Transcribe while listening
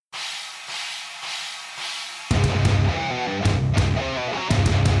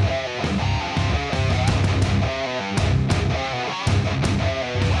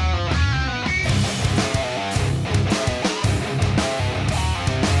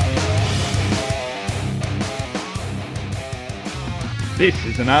This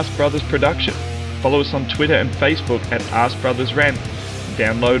is an Ask Brothers production. Follow us on Twitter and Facebook at Ask Brothers Rant.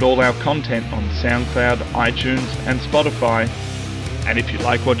 Download all our content on SoundCloud, iTunes, and Spotify. And if you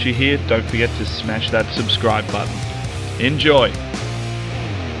like what you hear, don't forget to smash that subscribe button. Enjoy!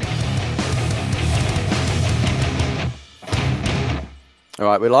 All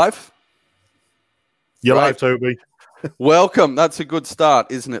right, we're live? You're live, Toby. Welcome. That's a good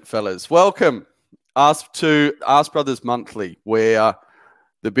start, isn't it, fellas? Welcome. Ask Brothers Monthly, where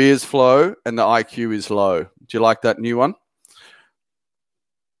the beers flow and the IQ is low. Do you like that new one?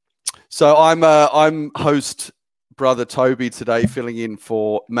 So I'm host brother Toby today, filling in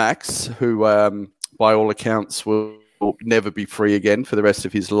for Max, who by all accounts will never be free again for the rest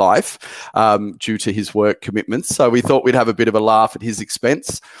of his life due to his work commitments. So we thought we'd have a bit of a laugh at his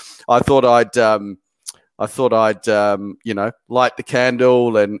expense. I thought I'd light the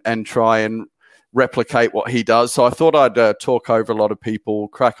candle and try and replicate what he does. So I thought I'd talk over a lot of people,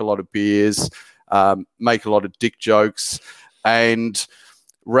 crack a lot of beers, make a lot of dick jokes, and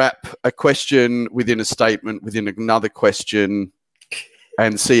wrap a question within a statement within another question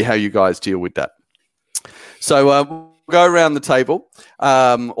and see how you guys deal with that. So we'll go around the table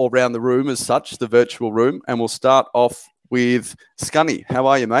or around the room as such, the virtual room, and we'll start off with Scunny. How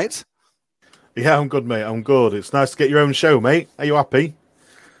are you, mate? Yeah, I'm good, mate. I'm good. It's nice to get your own show, mate. Are you happy?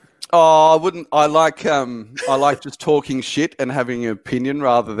 Oh, I wouldn't. I like just talking shit and having an opinion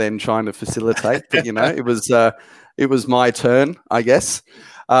rather than trying to facilitate. But it was my turn, I guess.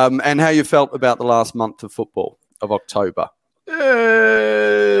 And how you felt about the last month of football of October?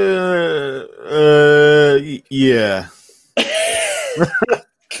 Yeah.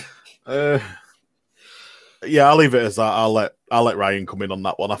 Yeah, I'll leave it as that. I'll let Ryan come in on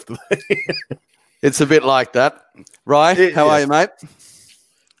that one after that. It's a bit like that. Ryan, how are you, mate?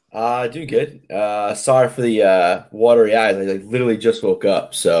 Doing good. Sorry for the watery eyes. I literally just woke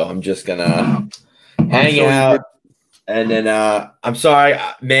up, so I'm just gonna hang out. And then I'm sorry,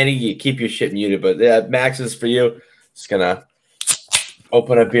 Manny, you keep your shit muted, but yeah, Max is for you. Just gonna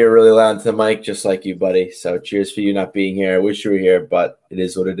open a beer really loud into the mic, just like you, buddy. So cheers for you not being here. I wish you were here, but it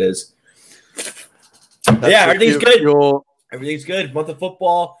is what it is. Everything's good. Everything's good. Month of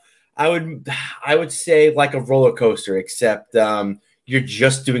football. I would say like a roller coaster, except you're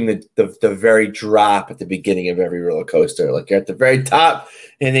just doing the very drop at the beginning of every roller coaster. Like you're at the very top,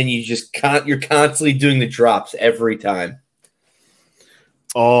 and then you're constantly doing the drops every time.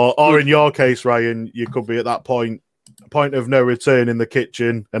 Or in your case, Ryan, you could be at that point of no return in the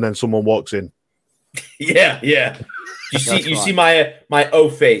kitchen, and then someone walks in. Yeah. You see my O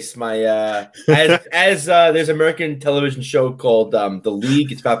face, as there's an American television show called The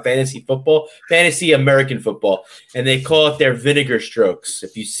League. It's about fantasy American football, and they call it their vinegar strokes.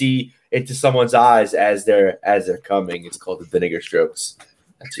 If you see into someone's eyes as they're coming, it's called the vinegar strokes.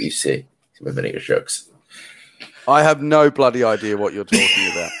 That's what you see. My vinegar strokes. I have no bloody idea what you're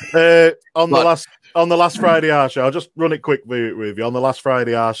talking about. On the last Friday our show, I'll just run it quick with you. On the last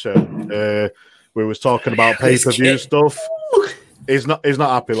Friday our show, we was talking about pay-per-view stuff. He's not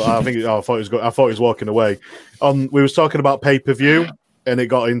happy. I thought he was walking away. We was talking about pay-per-view, and it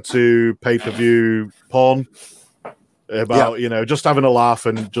got into pay-per-view porn. About just having a laugh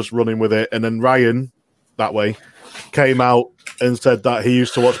and just running with it. And then Ryan, that way, came out and said that he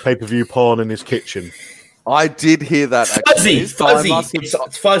used to watch pay-per-view porn in his kitchen. I did hear that. Fuzzy. It's fuzzy.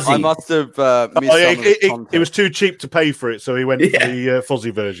 I must have missed it was too cheap to pay for it, so he went for the fuzzy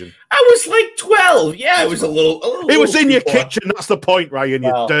version. I was like 12. Yeah, it was a little. It was in your kitchen. That's the point, Ryan.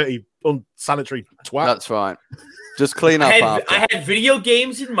 You dirty, unsanitary twat. That's right. Just clean up after. I had video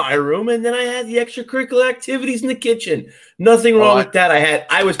games in my room, and then I had the extracurricular activities in the kitchen. Nothing wrong with that.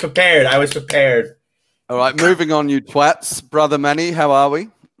 I was prepared. All right, moving on, you twats. Brother Manny, how are we?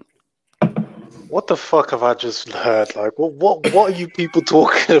 What the fuck have I just heard? Like, what are you people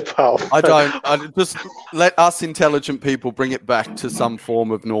talking about? I just let us intelligent people bring it back to some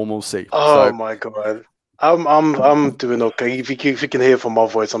form of normalcy. My god, I'm doing okay. If you can hear from my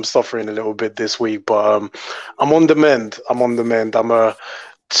voice, I'm suffering a little bit this week, but I'm on the mend. I'm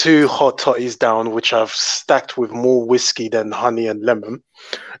 2 hot toddies down, which I've stacked with more whiskey than honey and lemon,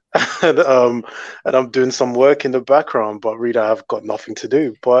 and I'm doing some work in the background. But really, I've got nothing to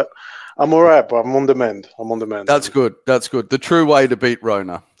do. But I'm all right, but I'm on the mend. That's good. The true way to beat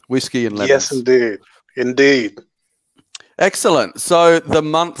Rona. Whiskey and lemons. Yes, indeed. Excellent. So the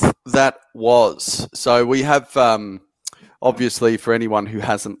month that was. So we have, obviously, for anyone who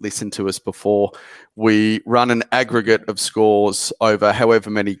hasn't listened to us before, we run an aggregate of scores over however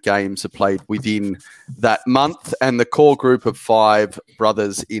many games are played within that month. And the core group of 5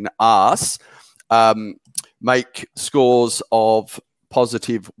 brothers in Arse make scores of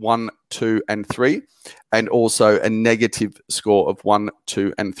positive 1, 2, and 3, and also a negative score of 1,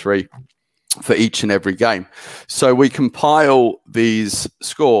 2, and 3 for each and every game. So we compile these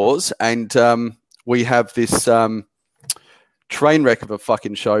scores, and we have this train wreck of a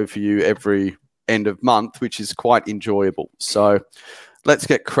fucking show for you every end of month, which is quite enjoyable. So let's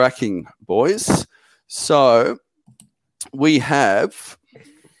get cracking, boys. So we have,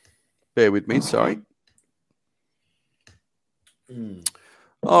 bear with me, sorry.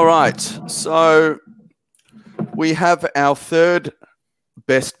 All right. So we have our third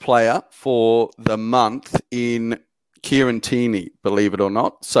best player for the month in Kieran Tierney, believe it or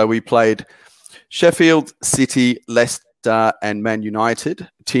not. So we played Sheffield, City, Leicester, and Man United.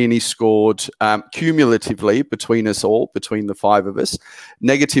 Tierney scored cumulatively between us all, between the five of us,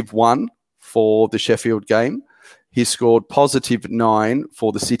 -1 for the Sheffield game. He scored +9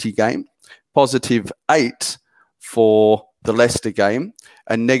 for the City game, +8 for the Leicester game,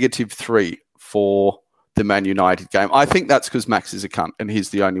 and -3 for the Man United game. I think that's because Max is a cunt and he's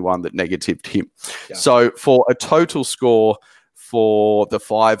the only one that negatived him. Yeah. So for a total score for the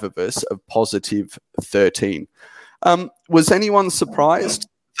five of us of +13. Was anyone surprised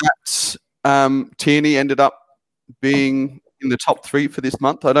that Tierney ended up being in the top 3 for this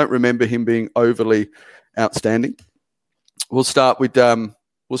month? I don't remember him being overly outstanding. We'll start with you,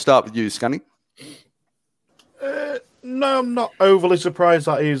 Scunny. No, I'm not overly surprised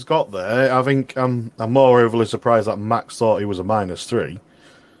that he's got there. I think I'm more overly surprised that Max thought he was a -3.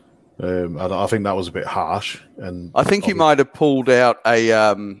 I think that was a bit harsh. And I think he might have pulled out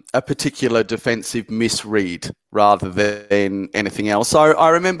a particular defensive misread rather than anything else. So I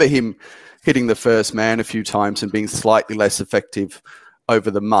remember him hitting the first man a few times and being slightly less effective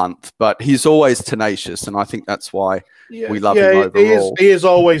over the month, but he's always tenacious, and I think that's why we love him overall. He is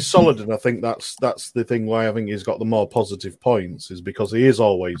always solid, and I think that's the thing why I think he's got the more positive points is because he is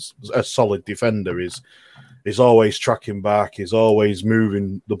always a solid defender. He's always tracking back. He's always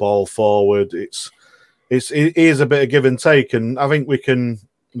moving the ball forward. It is a bit of give and take, and I think we can,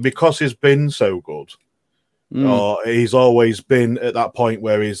 because he's been so good, or he's always been at that point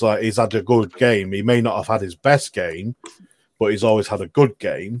where he's had a good game. He may not have had his best game, but he's always had a good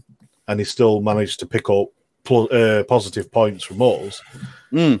game, and he still managed to pick up positive points from us.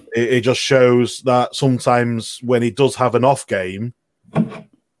 It just shows that sometimes when he does have an off game,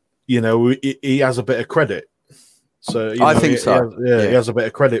 he has a bit of credit. So I think so. He has a bit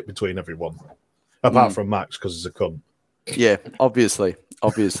of credit between everyone, apart from Max because he's a cunt. Yeah, obviously.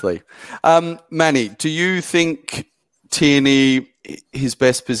 Manny, do you think Tierney, his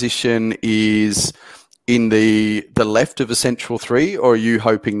best position is in the left of a central 3, or are you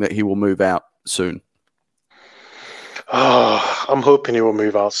hoping that he will move out soon? I'm hoping he will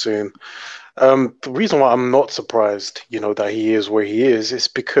move out soon. The reason why I'm not surprised, that he is where he is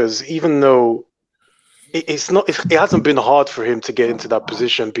because even though it hasn't been hard for him to get into that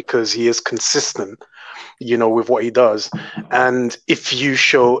position because he is consistent, with what he does. And if you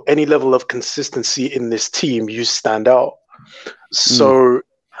show any level of consistency in this team, you stand out. So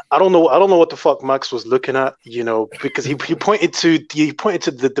I don't know what the fuck Max was looking at, because he pointed to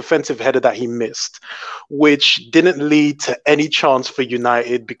the defensive header that he missed, which didn't lead to any chance for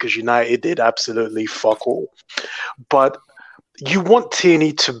United because United did absolutely fuck all. But you want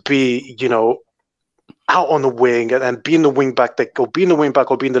Tierney to be, out on the wing and being the wing back or being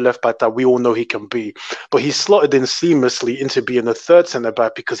the left back that we all know he can be. But he slotted in seamlessly into being a third centre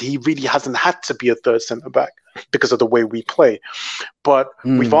back because he really hasn't had to be a third centre back because of the way we play. But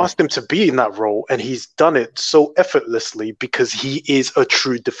we've asked him to be in that role, and he's done it so effortlessly because he is a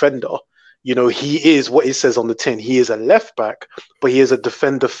true defender. He is what it says on the tin. He is a left back, but he is a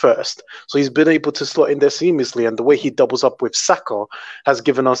defender first. So he's been able to slot in there seamlessly. And the way he doubles up with Saka has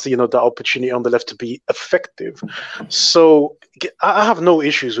given us, the opportunity on the left to be effective. So I have no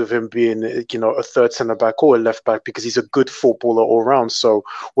issues with him being, a third centre back or a left back because he's a good footballer all round. So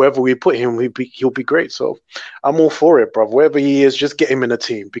wherever we put him, he'll be great. So I'm all for it, bruv. Wherever he is, just get him in a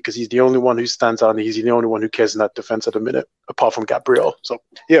team because he's the only one who stands out and he's the only one who cares in that defence at the minute, apart from Gabriel. So,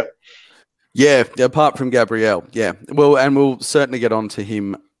 yeah. Yeah, apart from Gabriel, yeah. Well, and we'll certainly get on to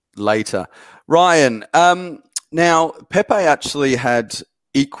him later. Ryan, now Pepe actually had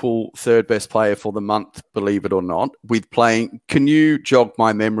equal third best player for the month, believe it or not, with playing. Can you jog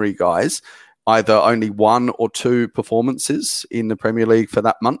my memory, guys? Either only 1 or 2 performances in the Premier League for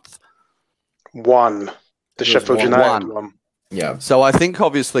that month? 1. The Sheffield United one. Yeah. So I think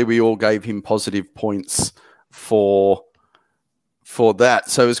obviously we all gave him positive points for that.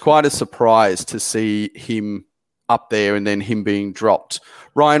 So it was quite a surprise to see him up there and then him being dropped.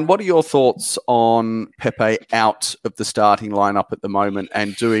 Ryan, what are your thoughts on Pepe out of the starting lineup at the moment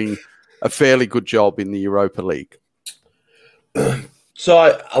and doing a fairly good job in the Europa League?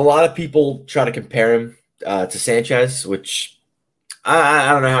 So a lot of people try to compare him to Sanchez, which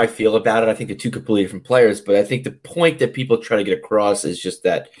I don't know how I feel about it. I think they're two completely different players, but I think the point that people try to get across is just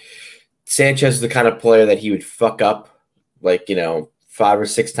that Sanchez is the kind of player that he would fuck up, 5 or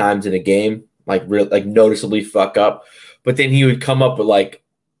 6 times in a game, noticeably fuck up. But then he would come up with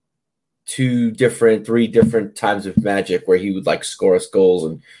 3 different times of magic where he would score us goals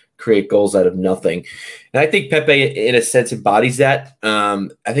and create goals out of nothing. And I think Pepe, in a sense, embodies that. I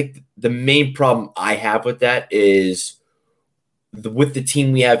think the main problem I have with that is with the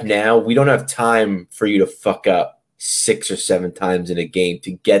team we have now, we don't have time for you to fuck up 6 or 7 times in a game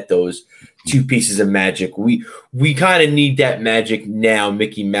to get those 2 pieces of magic. We kind of need that magic now,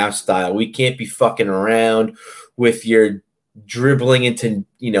 Mickey Mouse style. We can't be fucking around with your dribbling into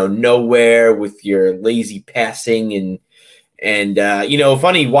nowhere, with your lazy passing and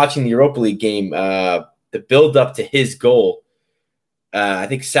funny watching the Europa League game, the build up to his goal. I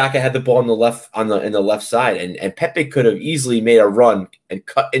think Saka had the ball on the left in the left side, and Pepe could have easily made a run and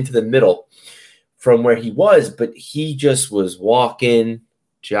cut into the middle from where he was, but he just was walking,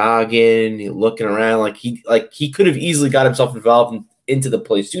 jogging, looking around like he could have easily got himself involved into the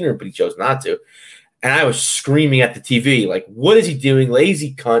play sooner, but he chose not to. And I was screaming at the TV, what is he doing?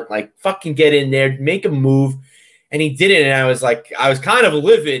 Lazy cunt! Fucking get in there, make a move. And he did it, and I was kind of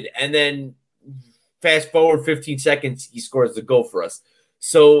livid. And then fast forward 15 seconds, he scores the goal for us.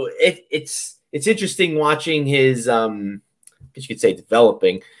 So it's interesting watching his, I guess you could say,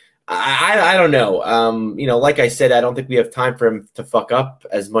 developing. I don't know. Like I said, I don't think we have time for him to fuck up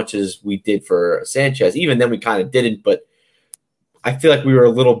as much as we did for Sanchez. Even then, we kind of didn't, but I feel like we were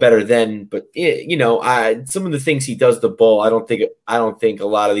a little better then. But some of the things he does the ball, I don't think a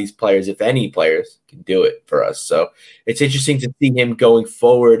lot of these players, if any players, can do it for us. So it's interesting to see him going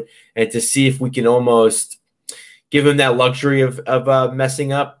forward and to see if we can almost give him that luxury of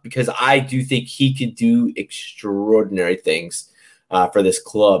messing up, because I do think he could do extraordinary things for this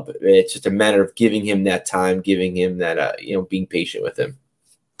club. It's just a matter of giving him that time, giving him that being patient with him.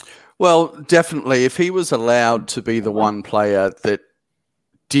 Well, definitely. If he was allowed to be the one player that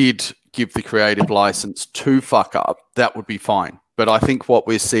did give the creative license to fuck up, that would be fine. But I think what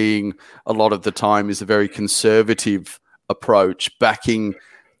we're seeing a lot of the time is a very conservative approach, backing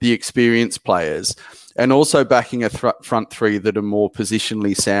the experienced players and also backing a front three that are more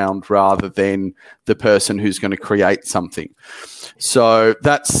positionally sound rather than the person who's going to create something. So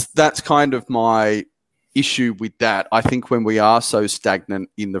that's kind of my issue with that. I think when we are so stagnant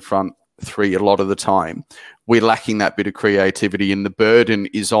in the front three a lot of the time, we're lacking that bit of creativity, and the burden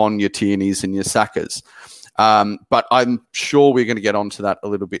is on your Tierney's and your Sakas. But I'm sure we're going to get onto that a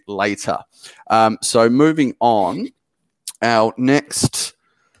little bit later. So moving on, our next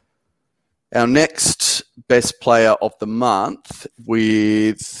best player of the month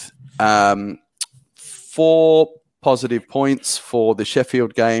with 4 positive points for the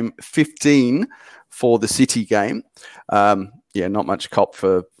Sheffield game, 15 for the City game. Not much cop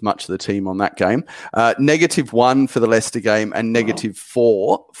for much of the team on that game. -1 for the Leicester game and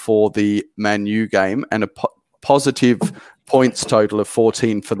 -4 for the Man U game. And a positive points total of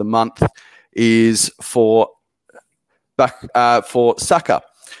 14 for the month is for Saka.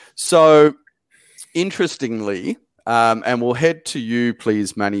 So, interestingly, and we'll head to you,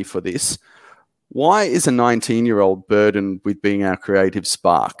 please, Manny, for this. Why is a 19-year-old burdened with being our creative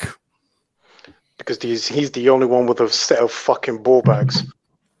spark? Because he's the only one with a set of fucking ball bags.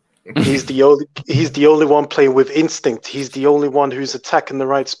 He's the only one playing with instinct. He's the only one who's attacking the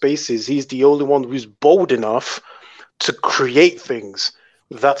right spaces. He's the only one who's bold enough to create things.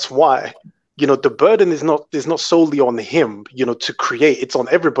 That's why. The burden is not solely on him, to create. It's on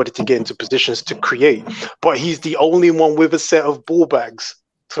everybody to get into positions to create. But he's the only one with a set of ball bags,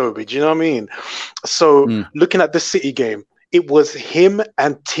 Toby. Do you know what I mean? So looking at the City game, it was him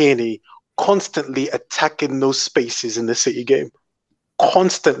and Tierney constantly attacking those spaces in the City game.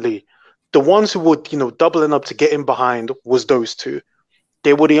 Constantly. The ones who would, doubling up to get in behind was those two.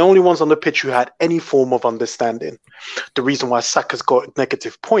 They were the only ones on the pitch who had any form of understanding. The reason why Saka's got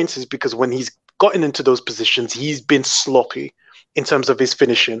negative points is because when he's gotten into those positions, he's been sloppy in terms of his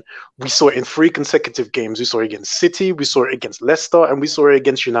finishing. We saw it in 3 consecutive games. We saw it against City, we saw it against Leicester, and we saw it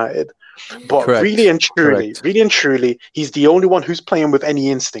against United. But really and truly, he's the only one who's playing with any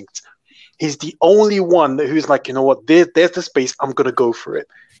instinct. He's the only one who's like, you know what, there's the space, I'm going to go for it.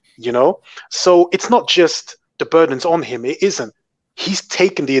 So it's not just the burden's on him. It isn't. He's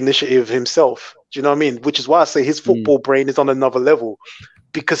taken the initiative himself. Do you know what I mean? Which is why I say his football brain is on another level,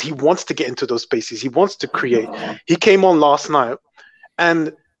 because he wants to get into those spaces. He wants to create. He came on last night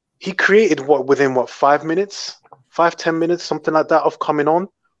and he created within 5 minutes, 5-10 minutes, something like that of coming on.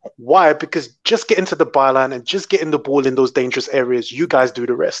 Why? Because just get into the byline and just getting the ball in those dangerous areas. You guys do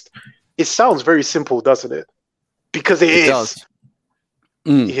the rest. It sounds very simple, doesn't it? Because it is. Does.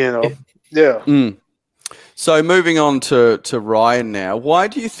 You know, yeah. So moving on to Ryan now. Why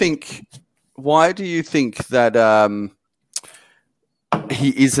do you think that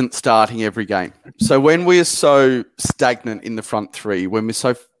he isn't starting every game? So when we're so stagnant in the front three, when we're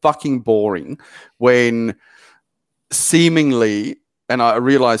so fucking boring, when seemingly, and I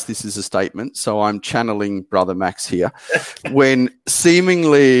realize this is a statement, so I'm channeling Brother Max here, when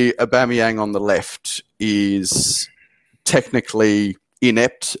seemingly Aubameyang on the left is technically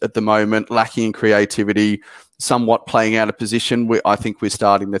inept at the moment, lacking in creativity, somewhat playing out of position, I think we're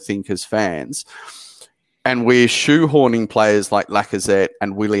starting to think as fans. And we're shoehorning players like Lacazette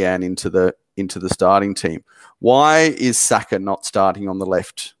and Willian into the starting team. Why is Saka not starting on the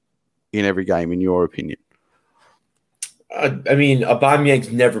left in every game, in your opinion? I mean,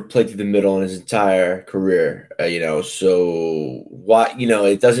 Aubameyang's never played through the middle in his entire career, so why,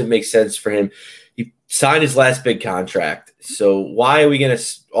 it doesn't make sense for him. He signed his last big contract. So why are we going to,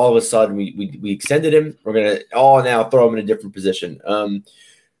 all of a sudden, we extended him? We're going to now throw him in a different position.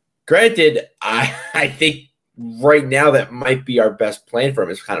 Granted, I think right now that might be our best plan for him,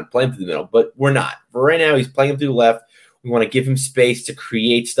 is kind of playing through the middle, but we're not. For right now, he's playing through the left. We want to give him space to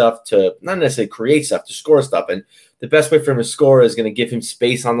create stuff, to not necessarily create stuff, to score stuff. And the best way for him to score is going to give him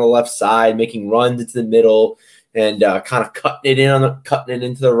space on the left side, making runs into the middle, and kind of cutting it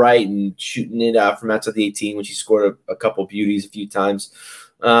into the right and shooting it from outside the 18, which he scored a couple beauties a few times.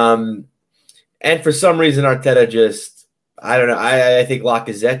 And for some reason, Arteta just, I don't know. I think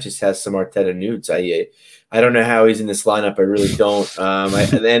Lacazette just has some Arteta nudes. I don't know how he's in this lineup. I really don't.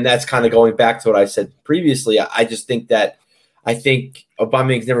 And that's kind of going back to what I said previously. I just think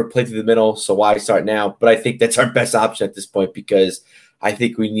Aubameyang's never played through the middle, so why start now? But I think that's our best option at this point, because I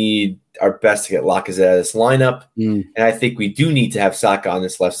think we need our best to get Lacazette out of this lineup. And I think we do need to have Saka on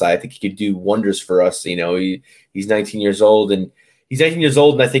this left side. I think he could do wonders for us. He's 19 years old, and I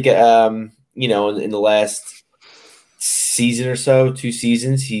think, in the last season or so, 2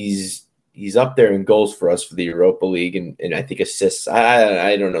 seasons, he's up there in goals for us for the Europa League, and I think assists.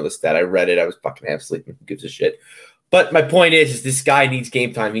 I don't know the stat. I read it. I was fucking half sleeping. Who gives a shit? But my point is this guy needs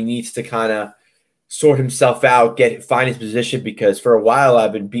game time. He needs to kind of sort himself out, find his position, because for a while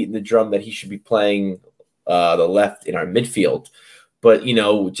I've been beating the drum that he should be playing the left in our midfield. But,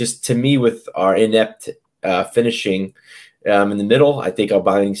 just to me, with our inept finishing in the middle, I think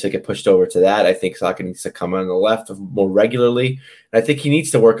Aubameyang needs to get pushed over to that. I think Saka needs to come on the left more regularly. And I think he needs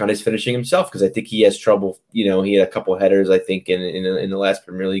to work on his finishing himself, because I think he has trouble. He had a couple headers, I think, in the last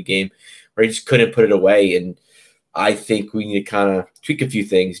Premier League game where he just couldn't put it away. And I think we need to kind of tweak a few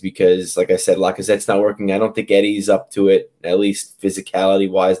things, because, like I said, Lacazette's not working. I don't think Eddie's up to it, at least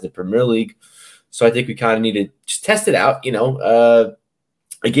physicality-wise, in the Premier League. So I think we kind of need to just test it out. A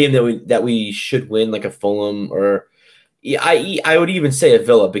game that we should win, like a Fulham, or I would even say a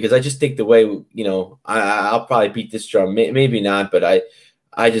Villa, because I just think the way I'll probably beat this drum, maybe not, but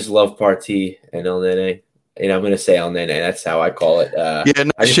I just love Partey and El Nene. And I'm going to say El Nene. That's how I call it.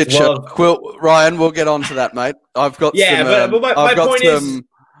 Shit show. Well, Ryan, we'll get on to that, mate. I've got some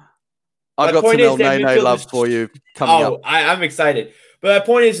El Nene love for you coming up. I'm excited. But my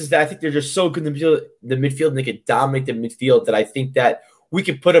point is that I think they're just so good in the midfield, and they can dominate the midfield, that I think that we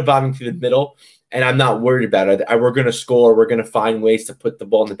can put a bombing through the middle, and I'm not worried about it. We're going to score. We're going to find ways to put the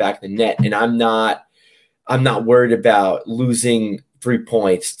ball in the back of the net, and I'm not worried about losing 3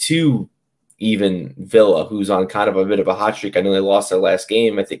 points to even Villa, who's on kind of a bit of a hot streak. I know they lost their last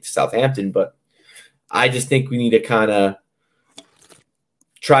game, I think, to Southampton, but I just think we need to kind of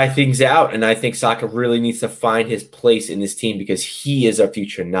try things out, and I think Saka really needs to find his place in this team, because he is our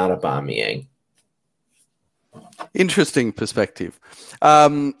future, not Aubameyang. Interesting perspective.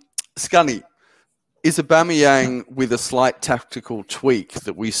 Scunny, is Aubameyang, with a slight tactical tweak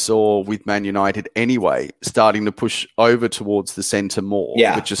that we saw with Man United anyway, starting to push over towards the centre more,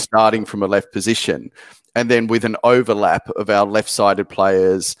 which is starting from a left position, and then with an overlap of our left-sided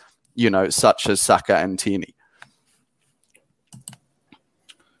players, such as Saka and Tierney?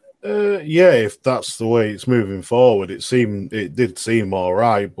 If that's the way it's moving forward, it did seem all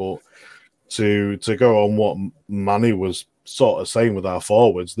right, but to go on what Manny was sort of saying with our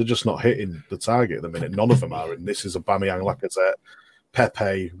forwards, they're just not hitting the target at the minute. None of them are, and this is Aubameyang, Lacazette,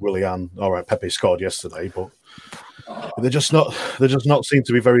 Pepe, Willian. All right, Pepe scored yesterday, but They're just not seem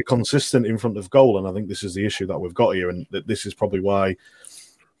to be very consistent in front of goal, and I think this is the issue that we've got here, and this is probably why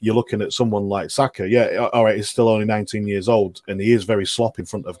you're looking at someone like Saka. Yeah, all right, he's still only 19 years old, and he is very sloppy in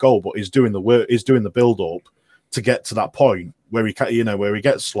front of goal, but he's doing the work, he's doing the build up to get to that point where he can, where he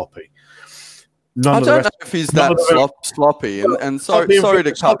gets sloppy. I don't know if he's that sloppy, and sorry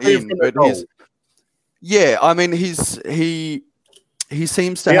to cut in, but I mean he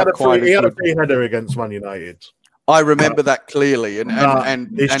seems to have quite. He had a free header against Man United. I remember that clearly, and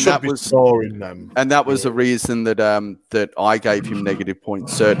that was scoring them. And that was a reason that I gave him negative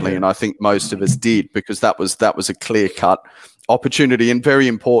points, certainly, and I think most of us did, because that was a clear-cut opportunity and very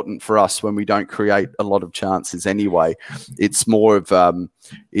important for us when we don't create a lot of chances anyway. It's more of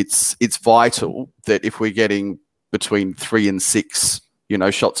it's vital that if we're getting between 3 and 6,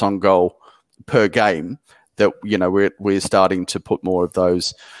 shots on goal per game, that we're starting to put more of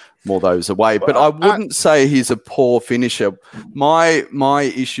those away. But I wouldn't say he's a poor finisher.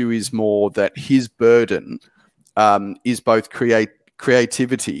 My issue is more that his burden is both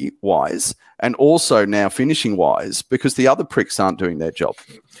creativity wise and also now finishing wise, because the other pricks aren't doing their job.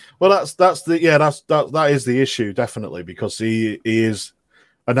 Well, that is the issue, definitely, because he is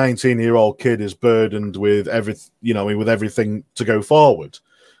a 19-year-old kid is burdened with everything to go forward,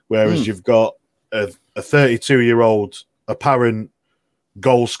 whereas you've got a 32-year-old apparent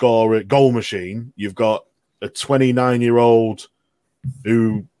goal scorer, goal machine. You've got a 29-year-old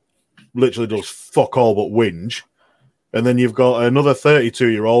who literally does fuck all but whinge, and then you've got another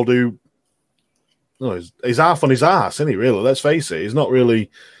 32-year-old who he's half on his ass, isn't he? Really, let's face it. He's not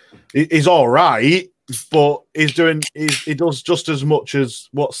really. He's all right, but he does just as much as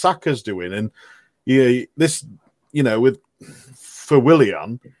what Saka's doing, and for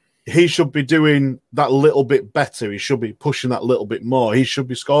Willian, he should be doing that little bit better. He should be pushing that little bit more. He should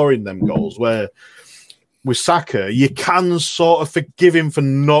be scoring them goals. Where with Saka, you can sort of forgive him for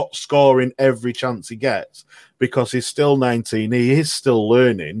not scoring every chance he gets because he's still 19. He is still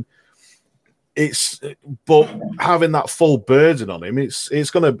learning. But having that full burden on him,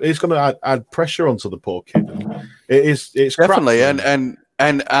 it's gonna add pressure onto the poor kid. It's definitely and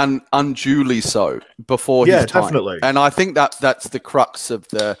unduly so before his time. Definitely. And I think that's the crux of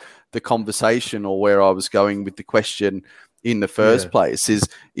the conversation, or where I was going with the question in the first place,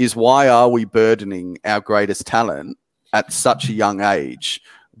 is why are we burdening our greatest talent at such a young age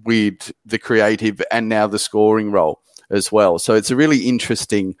with the creative and now the scoring role as well? So it's a really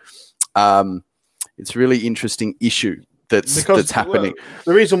interesting issue that's happening. Well,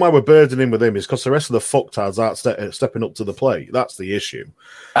 the reason why we're burdening with him is because the rest of the fucktards aren't stepping up to the plate. That's the issue.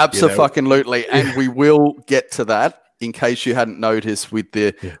 Absolutely, and we will get to that. In case you hadn't noticed with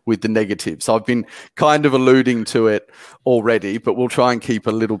the negatives, I've been kind of alluding to it already, but we'll try and keep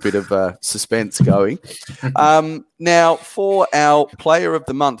a little bit of suspense going. Now, for our player of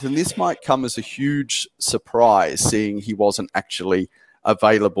the month, and this might come as a huge surprise, seeing he wasn't actually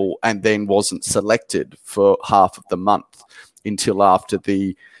available and then wasn't selected for half of the month until after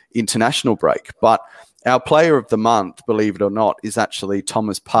the international break. But our player of the month, believe it or not, is actually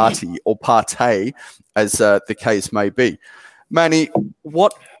Thomas Partey, or Partey, as the case may be. Manny,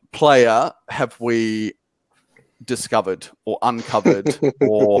 what player have we discovered or uncovered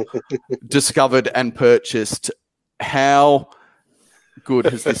or discovered and purchased? How good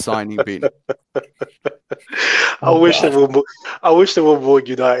has this signing been? I wish there were more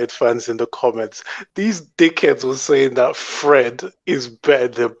United fans in the comments. These dickheads were saying that Fred is better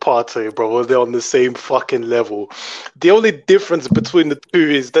than Partey, bro. They're on the same fucking level. The only difference between the two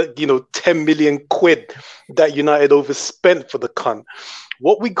is that 10 million quid that United overspent for the cunt.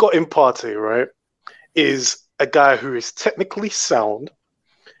 What we got in Partey, right, is a guy who is technically sound,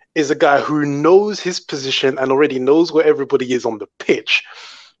 is a guy who knows his position and already knows where everybody is on the pitch,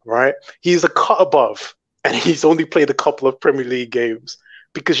 right? He's a cut above, and he's only played a couple of Premier League games,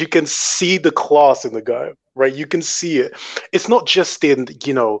 because you can see the class in the guy, right? You can see it. It's not just in,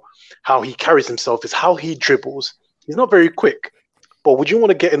 how he carries himself, it's how he dribbles. He's not very quick, but would you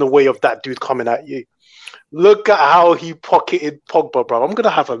want to get in the way of that dude coming at you? Look at how he pocketed Pogba, bro. I'm going to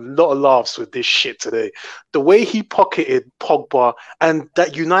have a lot of laughs with this shit today. The way he pocketed Pogba and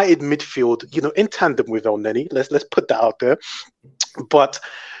that United midfield, in tandem with El Neni, let's put that out there. But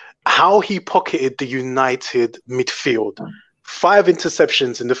how he pocketed the United midfield, 5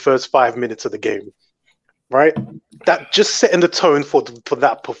 interceptions in the first 5 minutes of the game, right? That just setting the tone for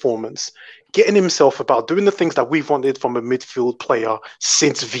that performance, getting himself about, doing the things that we've wanted from a midfield player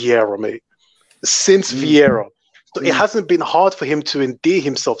since Vieira, mate. Since Vieira. So it hasn't been hard for him to endear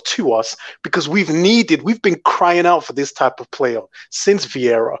himself to us, because we've been crying out for this type of player since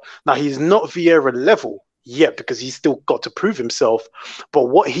Vieira. Now, he's not Vieira level, yet because he's still got to prove himself. But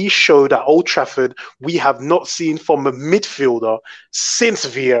what he showed at Old Trafford, we have not seen from a midfielder since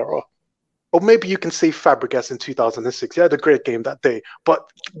Vieira. Or maybe you can say Fabregas in 2006. He had a great game that day. But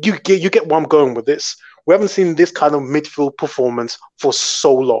you get where I'm going with this. We haven't seen this kind of midfield performance for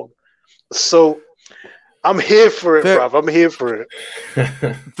so long. So I'm here for it, bruv. I'm here for it.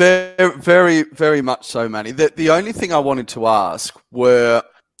 Very, very, very much so, Manny. The only thing I wanted to ask were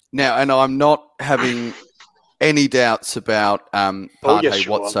now, and I'm not having any doubts about Partey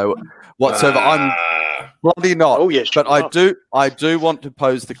whatsoever. I'm bloody not. Oh yes, but I do want to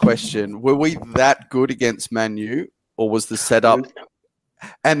pose the question: were we that good against Man U, or was the setup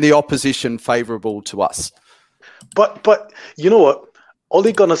and the opposition favourable to us? But you know what?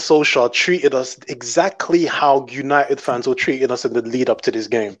 Ole Gunnar Solskjaer treated us exactly how United fans were treating us in the lead up to this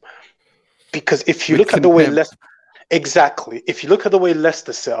game. Because if you look at the way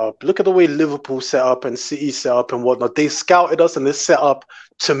Leicester set up, look at the way Liverpool set up and City set up and whatnot, they scouted us and they set up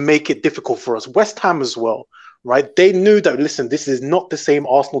to make it difficult for us. West Ham as well, right? They knew that, listen, this is not the same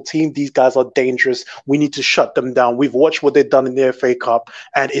Arsenal team. These guys are dangerous. We need to shut them down. We've watched what they've done in the FA Cup,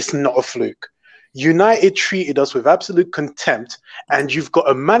 and it's not a fluke. United treated us with absolute contempt, and you've got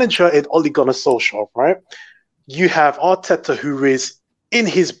a manager in Ole Gunnar Solskjaer, right? You have Arteta, who is in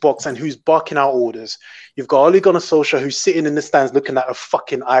his box and who's barking out orders. You've got Ole Gunnar Solskjaer, who's sitting in the stands looking at a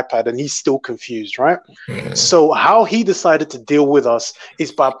fucking iPad, and he's still confused, right? So how he decided to deal with us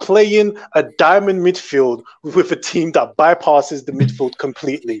is by playing a diamond midfield with a team that bypasses the midfield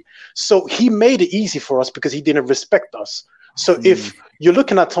completely. So he made it easy for us because he didn't respect us. So if you're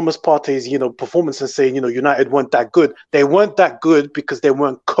looking at Thomas Partey's, performance and saying, United weren't that good, they weren't that good because they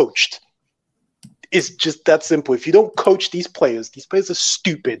weren't coached. It's just that simple. If you don't coach these players are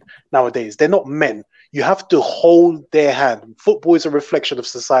stupid nowadays. They're not men. You have to hold their hand. Football is a reflection of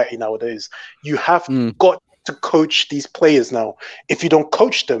society nowadays. You have got to coach these players now. If you don't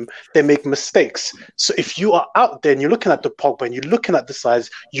coach them, they make mistakes. So if you are out there and you're looking at the Pogba and you're looking at the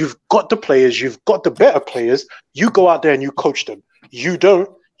size, you've got the players, you've got the better players, you go out there and you coach them. You don't,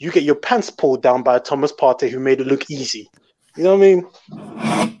 you get your pants pulled down by Thomas Partey, who made it look easy. You know what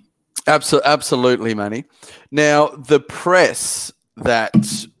I mean? Absolutely, Manny. Now, the press that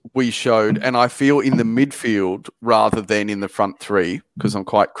we showed, and I feel in the midfield rather than in the front three, because I'm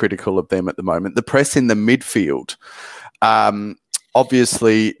quite critical of them at the moment, the press in the midfield,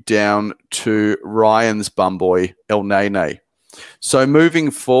 obviously down to Ryan's bumboy, El Nene. So moving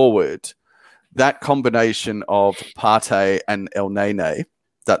forward, that combination of Partey and El Nene,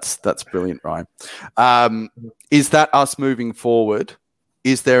 that's brilliant, Ryan. Is that us moving forward?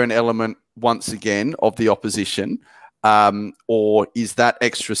 Is there an element, once again, of the opposition? Or is that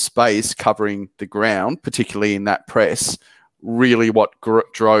extra space covering the ground, particularly in that press, really what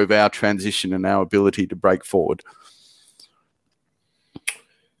drove our transition and our ability to break forward?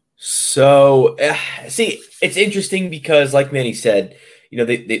 So, see, it's interesting because, like Manny said,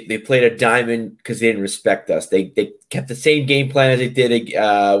 they played a diamond because they didn't respect us. They kept the same game plan as they did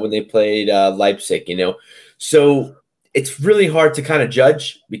when they played Leipzig, So it's really hard to kind of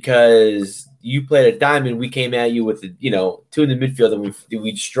judge because you played a diamond. We came at you with, two in the midfield and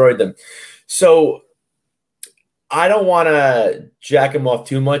we destroyed them. So I don't want to jack him off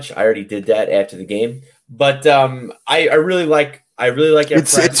too much. I already did that after the game, but I really like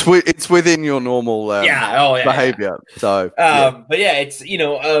it's within your normal behavior. So but yeah, it's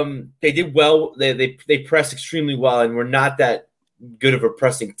they did well. They pressed extremely well, and we're not that good of a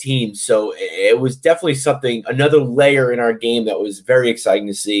pressing team. So it was definitely another layer in our game that was very exciting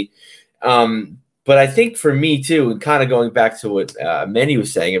to see. But I think for me too, and kind of going back to what Manny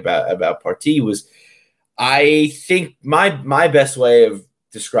was saying about Partey, was I think my best way of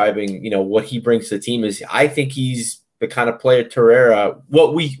describing what he brings to the team is I think he's the kind of player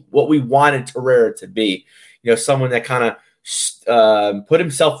what we wanted Torreira to be. Someone that kind of put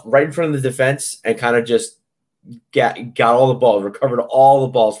himself right in front of the defense and kind of just got all the balls, recovered all the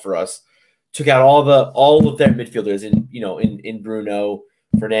balls for us, took out all of their midfielders in Bruno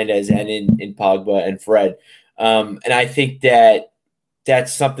Fernandes and in Pogba and Fred. And I think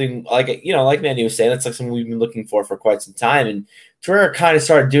that's something like Manny was saying, that's like something we've been looking for quite some time. And Torreira kind of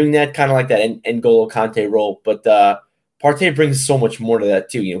started doing that, kind of like that N'Golo Kante role. But Partey brings so much more to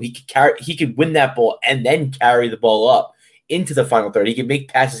that too. He could win that ball and then carry the ball up into the final third. He could make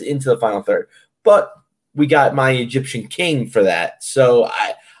passes into the final third. But we got my Egyptian king for that. So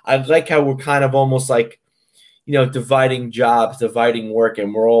I like how we're kind of almost like, dividing jobs, dividing work,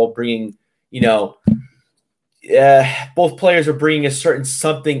 and we're all bringing, both players are bringing a certain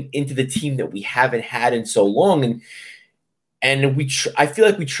something into the team that we haven't had in so long. And And I feel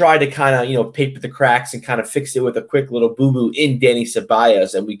like we tried to kind of, paper the cracks and kind of fix it with a quick little boo-boo in Danny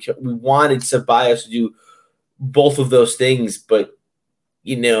Ceballos. And we wanted Ceballos to do both of those things. But,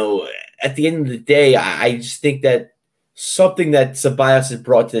 at the end of the day, I just think that something that Ceballos has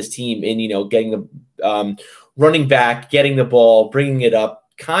brought to this team in, getting the running back, getting the ball, bringing it up,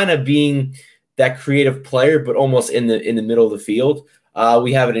 kind of being that creative player, but almost in the middle of the field.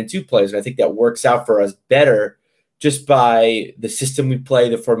 We have it in two players. And I think that works out for us better just by the system we play,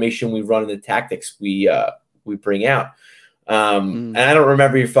 the formation we run, and the tactics we bring out. And I don't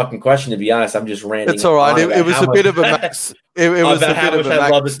remember your fucking question, to be honest. I'm just ranting. It's all right. It was a bit of a max. It was a bit of a I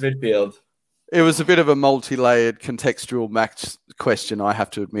love this midfield. It was a bit of a multi-layered contextual match question. I have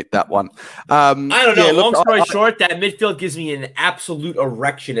to admit that one. I don't know. Long story short, that midfield gives me an absolute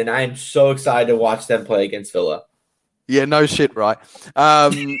erection, and I am so excited to watch them play against Villa. Yeah, no shit, right?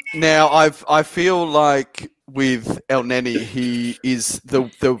 Now, I feel like with El Neni, he is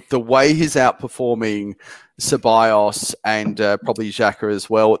the way he's outperforming Ceballos and probably Xhaka as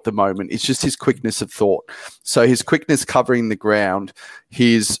well at the moment. It's just his quickness of thought. So his quickness covering the ground,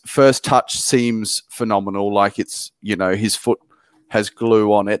 his first touch seems phenomenal. Like it's, his foot has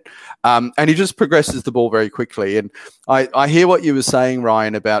glue on it. And he just progresses the ball very quickly. And I hear what you were saying,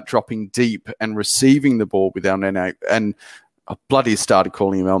 Ryan, about dropping deep and receiving the ball with El Nene. And I bloody started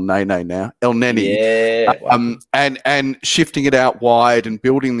calling him El Nene now. El Neni. Yeah. Wow. And shifting it out wide and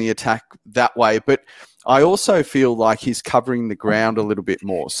building the attack that way. But I also feel like he's covering the ground a little bit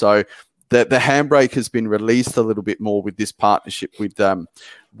more. So the handbrake has been released a little bit more with this partnership with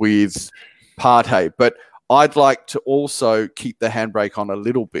Partey. But I'd like to also keep the handbrake on a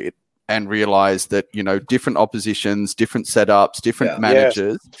little bit and realize that, different oppositions, different setups, different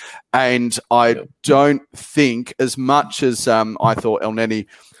managers. And I don't think, as much as I thought El Neni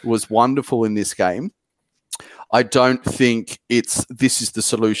was wonderful in this game, I don't think this is the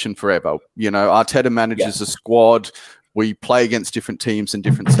solution forever. Arteta manages a squad. We play against different teams and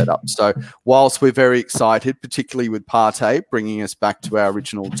different setups. So whilst we're very excited, particularly with Partey, bringing us back to our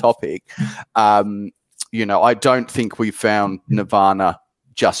original topic, I don't think we've found Nirvana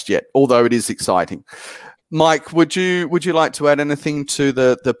just yet, although it is exciting. Mike, would you like to add anything to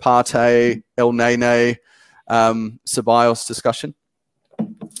the Partey, El Nene, Ceballos discussion?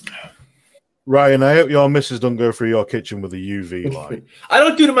 Ryan, I hope your missus don't go through your kitchen with a UV light. I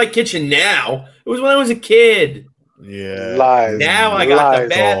don't do it in my kitchen now. It was when I was a kid. Yeah. Lies. Now I got the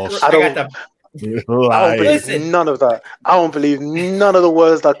bathroom. I got the... I don't believe none of that. I don't believe none of the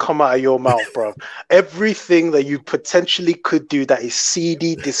words that come out of your mouth, bro. Everything that you potentially could do that is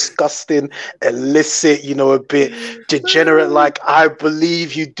seedy, disgusting, illicit, a bit degenerate, like, I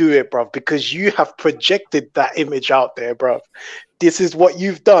believe you do it, bro, because you have projected that image out there, bro. This is what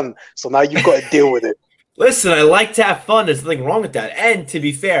you've done, so now you've got to deal with it. Listen, I like to have fun. There's nothing wrong with that. And to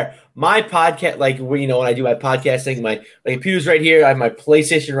be fair, my podcast, when I do my podcasting, my computer's right here. I have my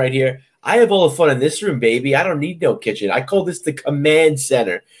PlayStation right here. I have all the fun in this room, baby. I don't need no kitchen. I call this the command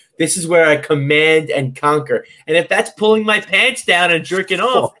center. This is where I command and conquer. And if that's pulling my pants down and jerking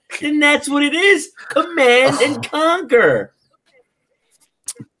off, then that's what it is. Command and conquer.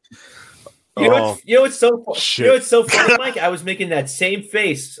 You know what's so funny, Mike? I was making that same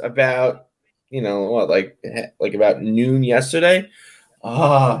face about, about noon yesterday.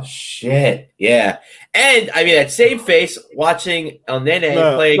 Oh, shit. Yeah. And I mean, that same face watching El Nene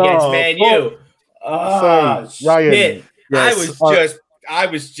play against Man U. Oh, shit. Yes, I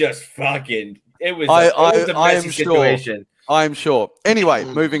was just fucking, it was a messy situation. I'm sure. Anyway,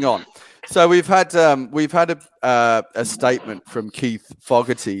 moving on. So we've had a statement from Keith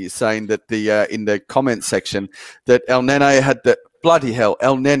Fogarty saying that in the comment section that El Nene had the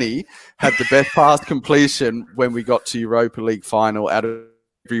best pass completion when we got to Europa League final out of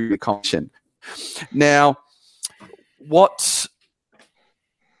every competition. Now, what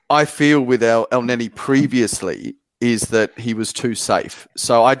I feel with El Neni previously is that he was too safe.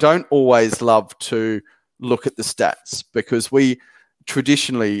 So I don't always love to look at the stats because we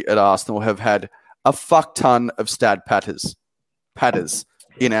traditionally at Arsenal have had a fuck ton of stat patters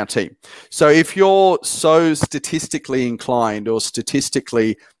in our team. So if you're so statistically inclined or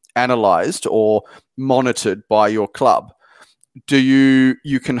statistically analysed or monitored by your club,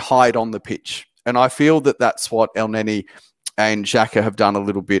 you can hide on the pitch. And I feel that that's what El Neni and Xhaka have done a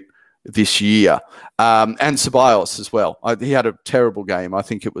little bit this year. And Ceballos as well. He had a terrible game. I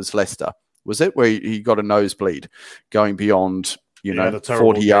think it was Leicester. Was it? Where he got a nosebleed going beyond,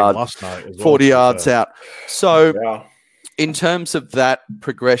 40 yards, last night as well, 40 yards out. So in terms of that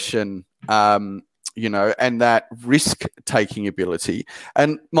progression, and that risk-taking ability.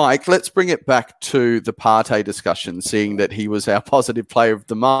 And Mike, let's bring it back to the Partey discussion, seeing that he was our positive player of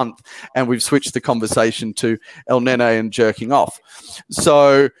the month, and we've switched the conversation to El Nene and jerking off.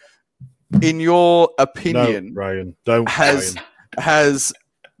 So, in your opinion, Ryan, has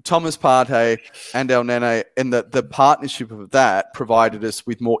Thomas Partey and El Nene, and the partnership of that provided us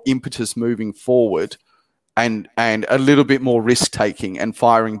with more impetus moving forward and a little bit more risk-taking and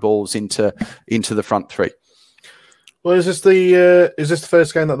firing balls into the front three? Well, is this the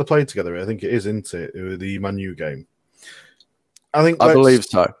first game that they played together? I think it is, isn't it? The Man U game. I believe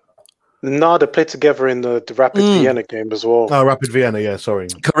so. No, they played together in the Rapid Vienna game as well. Oh, Rapid Vienna, yeah, sorry.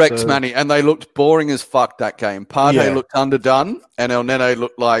 Correct, Manny. And they looked boring as fuck that game. Partey looked underdone, and El Nene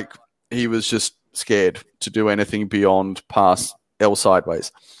looked like he was just scared to do anything beyond pass El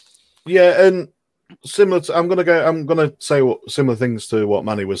sideways. Yeah, and similar to, I'm gonna say similar things to what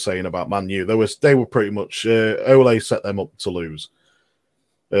Manny was saying about Man U. They were pretty much Ole set them up to lose.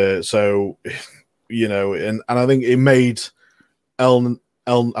 So, and I think it made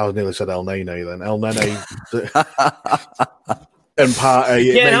I nearly said El Nene then. El Nene and Partey.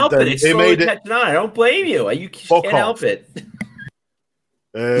 You can't help it. It's slowly catching on. I don't blame you. You can't help it.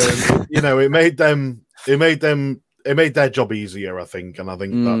 It made their job easier, I think, and I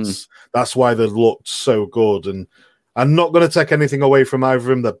think that's why they looked so good. And I'm not going to take anything away from either of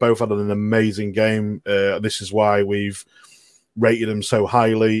them. They both had an amazing game. This is why we've rated them so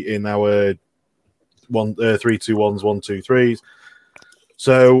highly in our 3-2-1s, 1-2-3s.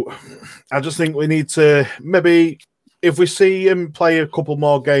 So I just think we need to maybe, if we see him play a couple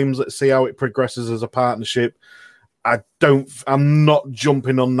more games, let's see how it progresses as a partnership. I'm not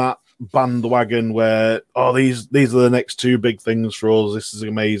jumping on that bandwagon where, these are the next two big things for us. This is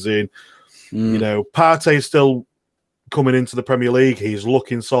amazing. Partey's still coming into the Premier League. He's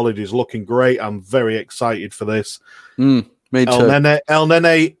looking solid. He's looking great. I'm very excited for this. Me too. El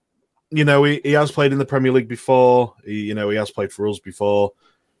Nene, he has played in the Premier League before. He has played for us before.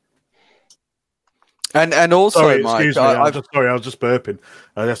 And also, sorry, Mike, excuse me. I was just burping.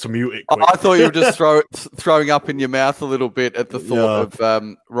 I have to mute it quick. I thought you were just throwing up in your mouth a little bit at the thought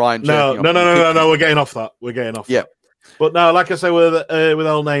of Ryan. No. We're getting off that. Yeah. But no, like I say, with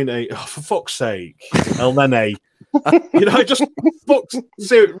El Nene, for fuck's sake, El Nene, just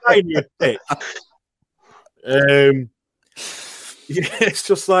Ryan, you dick. It's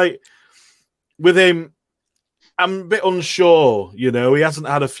just like with him, I'm a bit unsure. He hasn't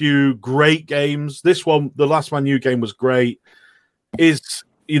had a few great games. This one, the last Man U game, was great. I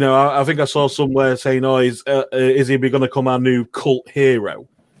think I saw somewhere saying, is he going to become our new cult hero?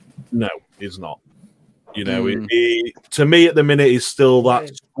 No, he's not. He, to me at the minute, he's still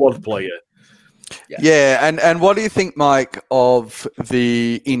that squad player. Yeah, and what do you think, Mike, of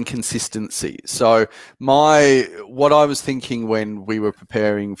the inconsistency? So what I was thinking when we were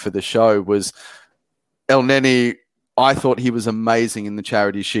preparing for the show was El Nene, I thought he was amazing in the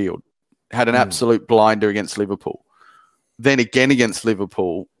Charity Shield. Had an absolute blinder against Liverpool. Then again against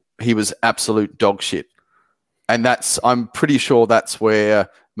Liverpool, he was absolute dog shit. And I'm pretty sure that's where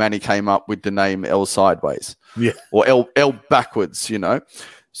Manny came up with the name El Sideways. Yeah. Or El Backwards,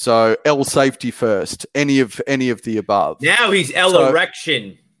 So L safety first. Any of the above. Now he's L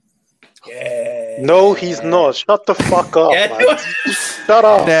erection. Yeah. No, he's not. Shut the fuck up, man. Shut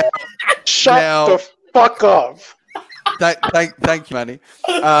up. Shut the fuck up. Thank you, Manny.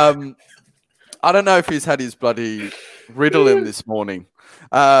 I don't know if he's had his bloody Ritalin this morning.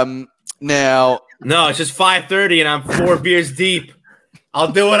 Now, no, it's just 5:30 and I'm 4 beers deep.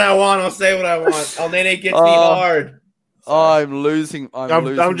 I'll do what I want. I'll say what I want. El Nene gets me hard. I'm losing.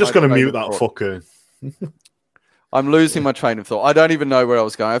 I'm just going to mute that fucker. I'm losing my train of thought. I don't even know where I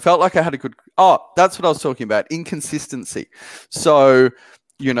was going. I felt like I had a good... that's what I was talking about. Inconsistency. So,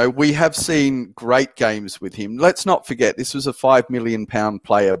 we have seen great games with him. Let's not forget, this was a £5 million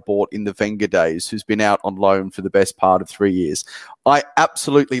player bought in the Wenger days who's been out on loan for the best part of 3 years. I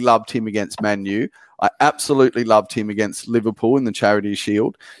absolutely loved him against Man U. I absolutely loved him against Liverpool in the Charity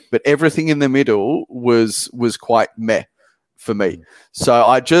Shield. But everything in the middle was quite meh for me. So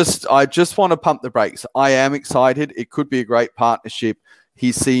I just want to pump the brakes. I am excited. It could be a great partnership.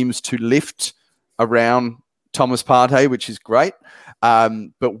 He seems to lift around Thomas Partey, which is great.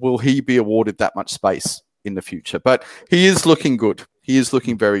 But will he be awarded that much space in the future? But he is looking good. He is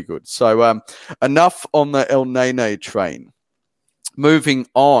looking very good. So enough on the El Nene train. Moving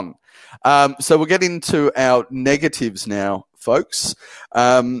on. So we'll get into our negatives now, folks.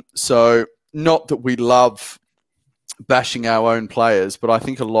 So not that we love bashing our own players, but I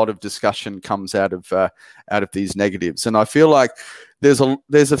think a lot of discussion comes out of these negatives, and I feel like there's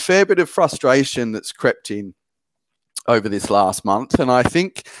a fair bit of frustration that's crept in over this last month, and I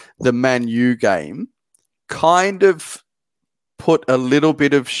think the Man U game kind of put a little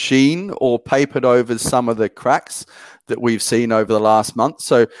bit of sheen or papered over some of the cracks that we've seen over the last month.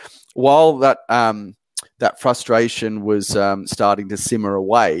 So while that frustration was starting to simmer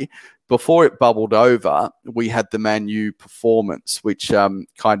away, before it bubbled over, we had the Man U performance, which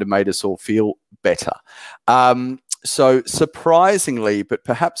kind of made us all feel better. So surprisingly, but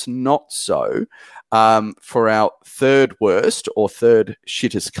perhaps not so, for our third worst or third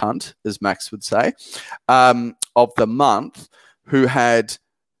shittest cunt, as Max would say, of the month, who had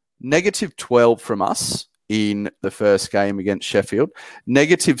 -12 from us in the first game against Sheffield,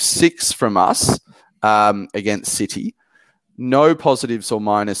 -6 from us against City, no positives or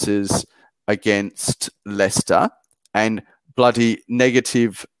minuses against Leicester, and bloody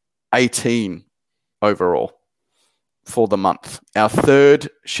 -18 overall for the month. Our third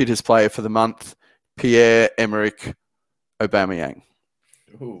shittest player for the month, Pierre-Emerick Aubameyang.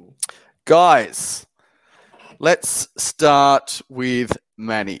 Ooh. Guys, let's start with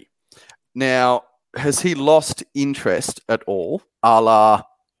Manny. Now, has he lost interest at all, a la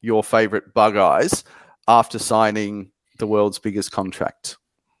your favourite Bug Eyes, after signing the world's biggest contract?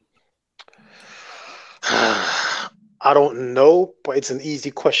 I don't know, but it's an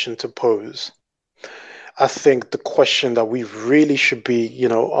easy question to pose. I think the question that we really should be,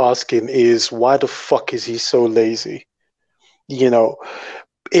 asking is, why the fuck is he so lazy?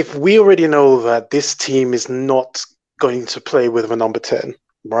 If we already know that this team is not going to play with a number 10,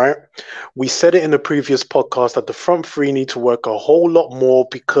 right? We said it in the previous podcast that the front three need to work a whole lot more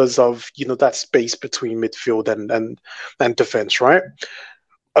because of, that space between midfield and defense, right?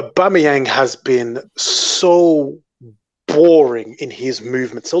 Aubameyang has been so boring in his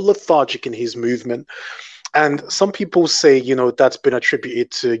movement, so lethargic in his movement. And some people say, that's been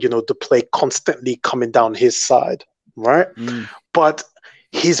attributed to, the play constantly coming down his side, right? But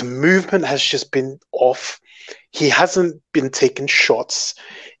his movement has just been off. He hasn't been taking shots.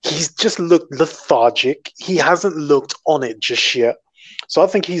 He's just looked lethargic. He hasn't looked on it just yet. So I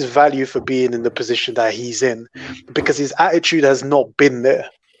think he's value for being in the position that he's in, because his attitude has not been there.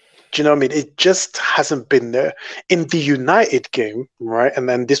 Do you know what I mean? It just hasn't been there. In the United game, right? And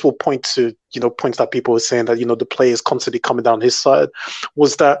then this will point to, points that people were saying that, the play is constantly coming down his side,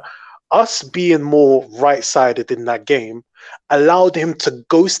 was that us being more right-sided in that game allowed him to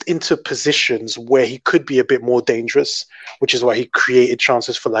ghost into positions where he could be a bit more dangerous, which is why he created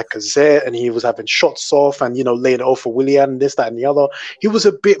chances for Lacazette, and he was having shots off and, laying it off for Willian, this, that, and the other. He was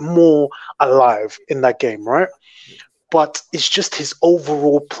a bit more alive in that game, right? But it's just his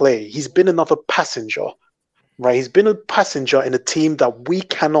overall play. He's been another passenger, right? He's been a passenger in a team that we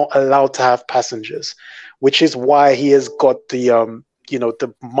cannot allow to have passengers, which is why he has got the,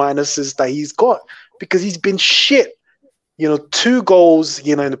 the minuses that he's got, because he's been shit. 2 goals,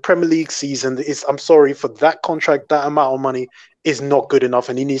 in the Premier League season is, I'm sorry, for that contract, that amount of money is not good enough,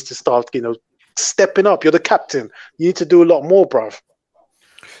 and he needs to start, stepping up. You're the captain. You need to do a lot more, bruv.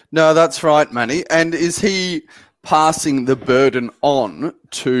 No, that's right, Manny. And is he passing the burden on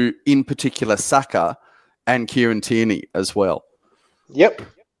to, in particular, Saka and Kieran Tierney as well? Yep,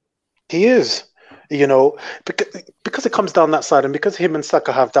 he is. Because it comes down that side, and because him and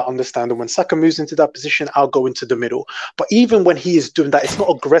Saka have that understanding. When Saka moves into that position, I'll go into the middle. But even when he is doing that, it's not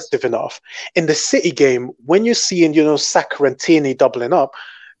aggressive enough. In the City game, when you're seeing, Saka and Tierney doubling up,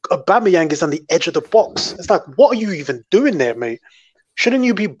 Aubameyang is on the edge of the box. It's like, what are you even doing there, mate? Shouldn't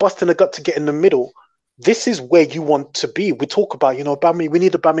you be busting a gut to get in the middle? This is where you want to be. We talk about, Aubameyang, we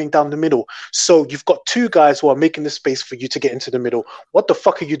need Aubameyang down the middle. So you've got 2 guys who are making the space for you to get into the middle. What the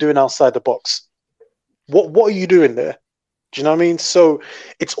fuck are you doing outside the box? What are you doing there? Do you know what I mean? So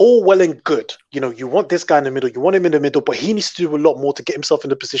it's all well and good. You want this guy in the middle. You want him in the middle, but he needs to do a lot more to get himself in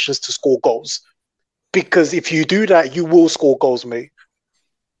the positions to score goals. Because if you do that, you will score goals, mate.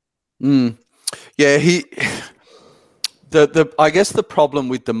 Yeah, I guess the problem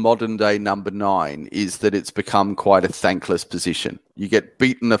with the modern day number 9 is that it's become quite a thankless position. You get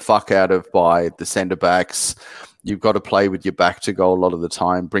beaten the fuck out of by the centre backs. You've got to play with your back to goal a lot of the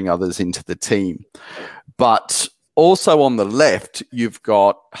time, bring others into the team. But also on the left, you've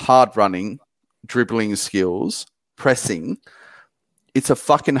got hard running, dribbling skills, pressing. It's a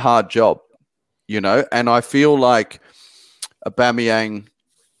fucking hard job, and I feel like Aubameyang,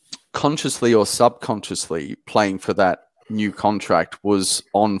 consciously or subconsciously, playing for that new contract, was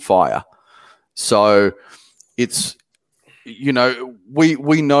on fire. So it's,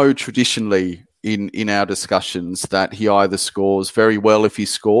 we know traditionally in our discussions that he either scores very well if he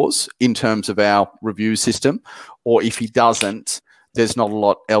scores in terms of our review system, or if he doesn't, there's not a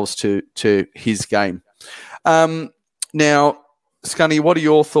lot else to his game. Now, Scunny, what are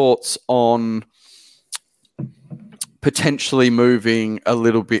your thoughts on potentially moving a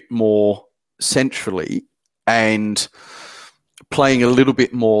little bit more centrally and playing a little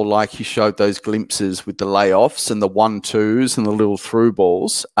bit more like he showed those glimpses with the layoffs and the 1-2s and the little through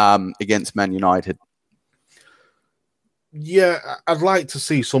balls against Man United? Yeah, I'd like to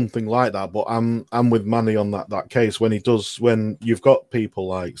see something like that, but I'm with Manny on that case. When you've got people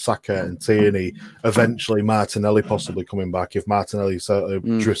like Saka and Tierney, eventually Martinelli possibly coming back, if Martinelli sort of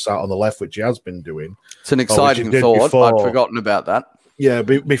drifts out on the left, which he has been doing. It's an exciting thought. I'd forgotten about that. Yeah,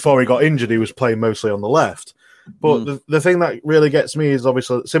 before he got injured, he was playing mostly on the left. But the thing that really gets me is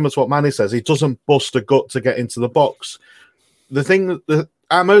obviously similar to what Manny says. He doesn't bust a gut to get into the box. The thing that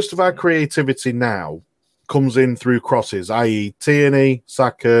most of our creativity now comes in through crosses, i.e. Tierney,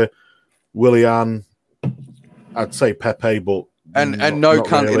 Saka, Willian, I'd say Pepe, but and no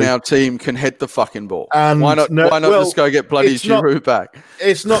cunt really in our team can head the fucking ball. And why not just go get bloody Giroud back?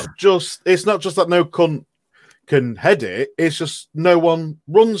 It's not just that no cunt can head it. It's just no one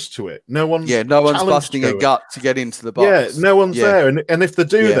runs to it. No one's busting a gut to get into the box. Yeah, no one's there. And if they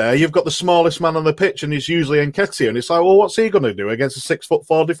do there, you've got the smallest man on the pitch, and it's usually Nketiah. And it's like, well, what's he going to do against a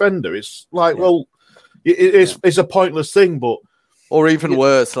 6'4" defender? It's like, well, it's a pointless thing. But or even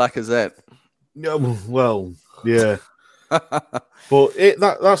worse, Lacazette. Well, yeah. But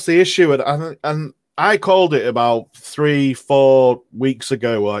that's the issue, and I called it about 3-4 weeks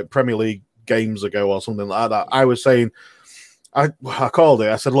ago, like Premier League games ago or something like that. I was saying, I called it.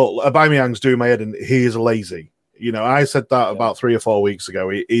 I said, look, Aubameyang's doing my head, and he is lazy. You know, I said that about 3 or 4 weeks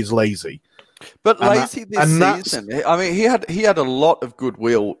ago. He's lazy, but lazy this season. I mean, he had a lot of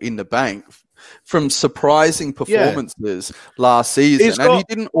goodwill in the bank from surprising performances last season, and he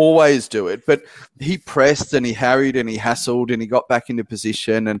didn't always do it, but he pressed and he harried and he hassled and he got back into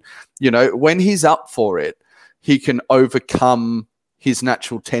position. And you know, when he's up for it, he can overcome his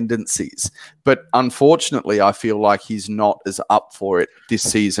natural tendencies. But unfortunately, I feel like he's not as up for it this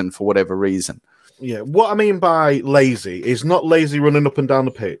season for whatever reason. Yeah, what I mean by lazy is not lazy running up and down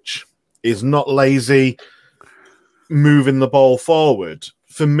the pitch. Is not lazy moving the ball forward.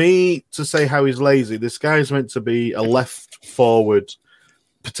 For me to say how he's lazy, this guy's meant to be a left forward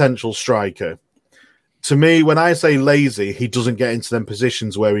potential striker. To me, when I say lazy, he doesn't get into them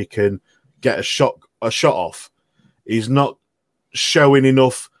positions where he can get a shot off. He's not showing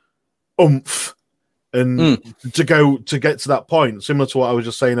enough oomph and to get to that point, similar to what I was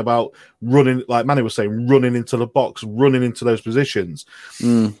just saying about running, like Manny was saying, running into the box, running into those positions.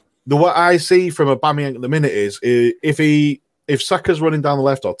 What I see from Aubameyang at the minute is if Saka's running down the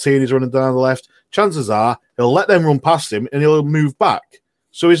left or Tierney's running down the left, chances are he'll let them run past him and he'll move back.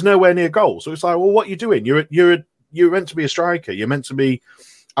 So he's nowhere near goal. So it's like, well, what are you doing? You're meant to be a striker. You're meant to be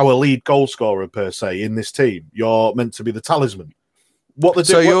our lead goal scorer per se in this team. You're meant to be the talisman. What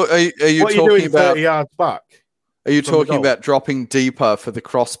are you talking about 30 yards back? Are you talking about dropping deeper for the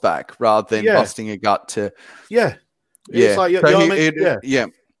cross back rather than busting a gut to? Yeah. It's like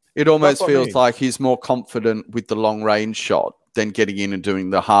it almost feels like he's more confident with the long range shot than getting in and doing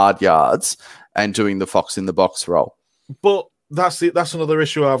the hard yards and doing the fox in the box role. But that's another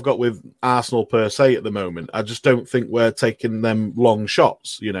issue I've got with Arsenal per se at the moment. I just don't think we're taking them long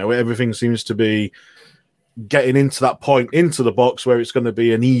shots. You know, everything seems to be getting into that point into the box where it's going to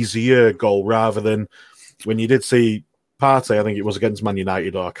be an easier goal rather than when you did see Partey, I think it was against Man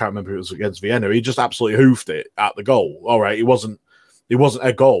United, or I can't remember if it was against Vienna. He just absolutely hoofed it at the goal. All right, it wasn't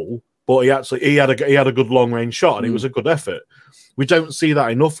a goal, but he had a good long range shot, and it was a good effort. We don't see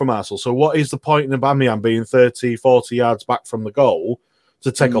that enough from Arsenal. So what is the point in Aubameyang being 30, 40 yards back from the goal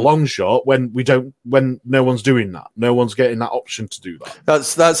to take a long shot when no one's doing that? No one's getting that option to do that.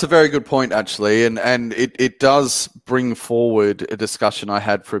 That's a very good point, actually. And it does bring forward a discussion I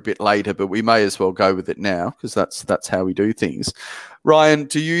had for a bit later, but we may as well go with it now because that's how we do things. Ryan,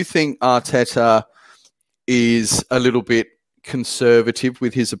 do you think Arteta is a little bit conservative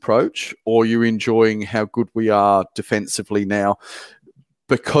with his approach, or you're enjoying how good we are defensively now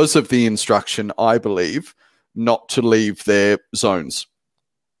because of the instruction, I believe, not to leave their zones?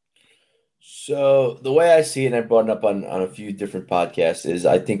 So the way I see it, and I brought it up on a few different podcasts, is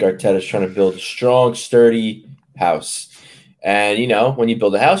I think Arteta's trying to build a strong, sturdy house. And, you know, when you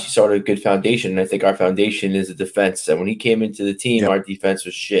build a house, you start with a good foundation. And I think our foundation is the defense. And when he came into the team, our defense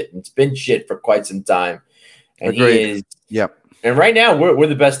was shit. And it's been shit for quite some time. And Agreed. He is. Yep. And right now, we're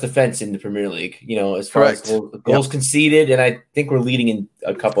the best defense in the Premier League, you know, as far as goals conceded. And I think we're leading in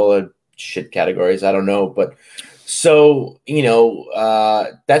a couple of shit categories. I don't know, but so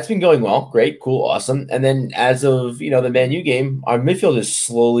that's been going well. Great, cool, awesome. And then as of the Man U game, our midfield is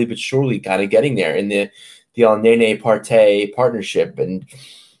slowly but surely kind of getting there in the Nene Partey partnership, and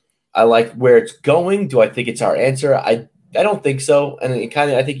I like where it's going. Do I think it's our answer? I don't think so. And it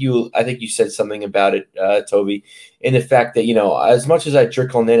I think you said something about it, Toby, in the fact that as much as I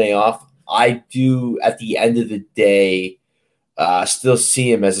jerk Nene off, I do at the end of the day still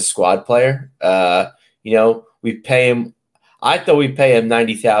see him as a squad player. We pay him. I thought we pay him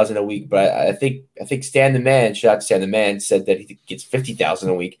 $90,000 a week, but I think Stan the Man, shout out to Stan the Man, said that he gets $50,000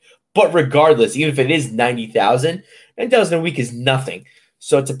 a week. But regardless, even if it is $90,000 a week is nothing.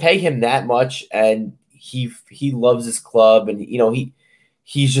 So to pay him that much, and he loves his club, and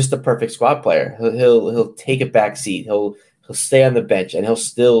he's just a perfect squad player. He'll take a back seat. He'll stay on the bench, and he'll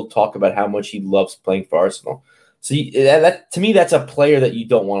still talk about how much he loves playing for Arsenal. So that to me, that's a player that you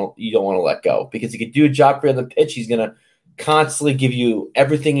don't want to let go, because he could do a job for you on the pitch. He's gonna constantly give you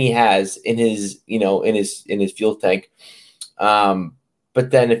everything he has in his in his fuel tank. But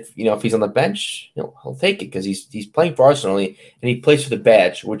then if he's on the bench, he'll take it because he's playing for Arsenal and he plays for the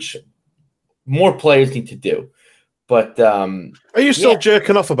badge, which more players need to do. But are you still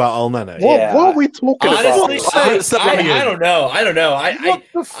jerking off about Al Nene? What are we talking about? I don't know. What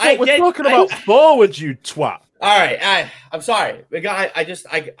the fuck? We're talking about forwards, you twat. All right, I'm sorry. I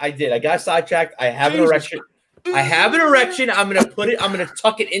got sidetracked. I have an erection. I'm gonna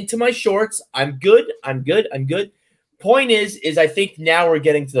tuck it into my shorts. I'm good. Point is I think now we're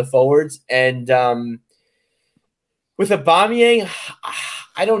getting to the forwards, and with Aubameyang,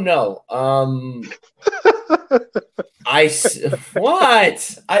 I don't know. I honestly,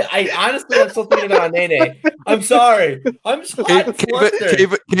 I'm still thinking about Nene. I'm sorry. I'm so hot and flustered.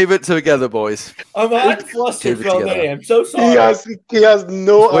 Keep it together, boys. I'm hot and flustered for Nene. I'm so sorry. He has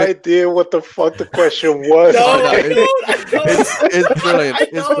no idea what the fuck the question was. No, I don't. It's brilliant.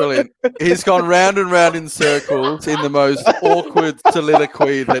 It's brilliant. He's gone round and round in circles in the most awkward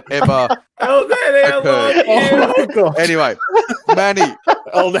soliloquy that ever occurred. Oh my God. Anyway, Manny.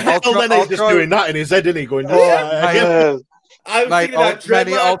 Nene's just doing that in his head, isn't he? Going, I was thinking about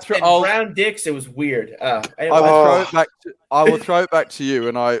dreadlocks and brown dicks. It was weird. I will throw it back to you,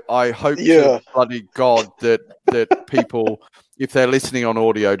 and I hope to bloody God that people, if they're listening on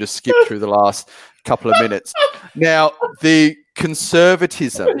audio, just skip through the last couple of minutes. Now, the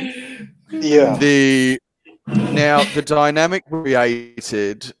conservatism, the dynamic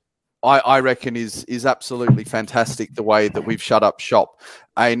created, I reckon is absolutely fantastic, the way that we've shut up shop.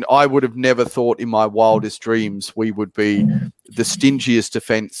 And I would have never thought in my wildest dreams we would be the stingiest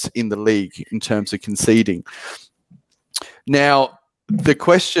defence in the league in terms of conceding. Now, the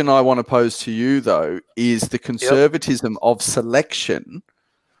question I want to pose to you, though, is the conservatism of selection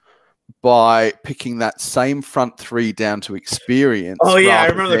by picking that same front three down to experience. Oh, yeah, I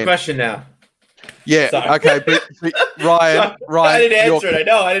remember the question now. Yeah, sorry. Okay, but Ryan, I didn't answer it. I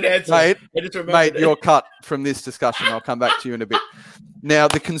know, I didn't answer it. I just remembered mate, you're cut from this discussion. I'll come back to you in a bit. Now,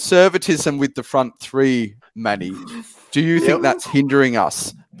 the conservatism with the front three, Manny, do you think that's hindering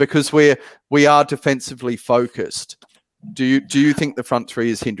us? Because we are defensively focused. Do you think the front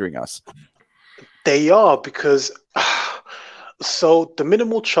three is hindering us? They are, because so the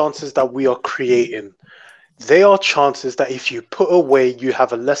minimal chances that we are creating, they are chances that if you put away, you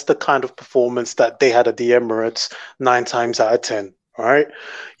have a Leicester kind of performance that they had at the Emirates 9 times out of 10. All right.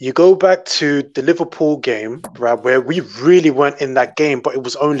 You go back to the Liverpool game, right, where we really weren't in that game, but it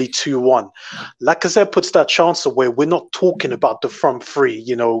was only 2-1. Lacazette puts that chance away. We're not talking about the front three,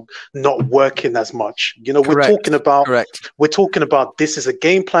 not working as much. We're talking about this is a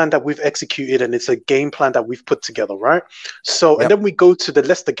game plan that we've executed, and it's a game plan that we've put together, right? So, and then we go to the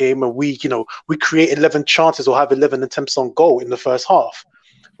Leicester game, and we create 11 chances or have 11 attempts on goal in the first half,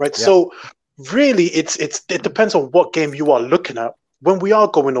 right? Yep. So really, it depends on what game you are looking at. When we are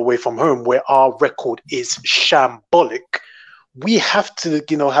going away from home, where our record is shambolic, we have to,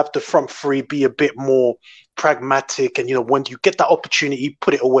 have the front three be a bit more pragmatic. And, when you get that opportunity,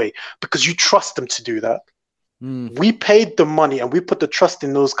 put it away, because you trust them to do that. We paid the money and we put the trust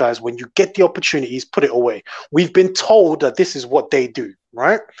in those guys. When you get the opportunities, put it away. We've been told that this is what they do,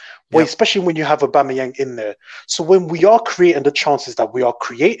 right? Well, especially when you have Aubameyang in there. So when we are creating the chances that we are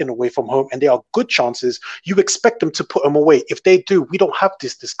creating away from home, and they are good chances, you expect them to put them away. If they do, we don't have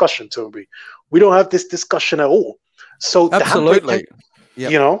this discussion, Toby. We don't have this discussion at all. So absolutely,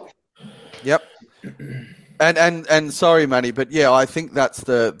 Yep. And sorry, Manny, but I think that's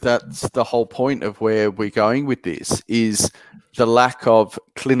the whole point of where we're going with this, is the lack of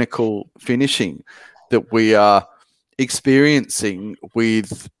clinical finishing that we are experiencing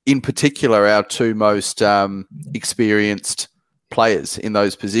with, in particular, our two most experienced players in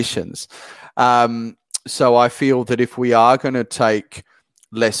those positions. So I feel that if we are going to take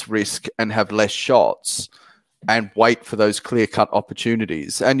less risk and have less shots and wait for those clear-cut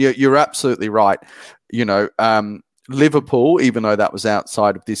opportunities, and you're absolutely right. Liverpool, even though that was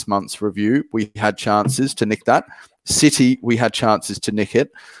outside of this month's review, we had chances to nick that. City, we had chances to nick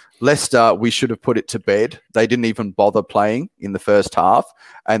it. Leicester, we should have put it to bed. They didn't even bother playing in the first half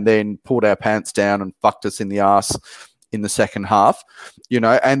and then pulled our pants down and fucked us in the arse in the second half.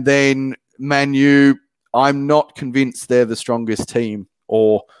 And then Man U, I'm not convinced they're the strongest team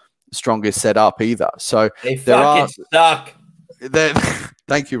or strongest setup either. So they fucking suck.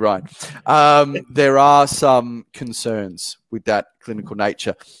 Thank you, Ryan. There are some concerns with that clinical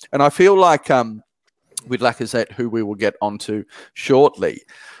nature. And I feel like with Lacazette, who we will get onto shortly,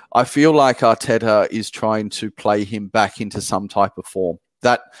 I feel like Arteta is trying to play him back into some type of form.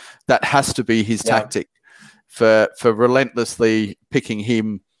 That has to be his tactic for relentlessly picking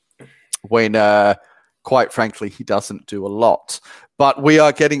him when, quite frankly, he doesn't do a lot. But we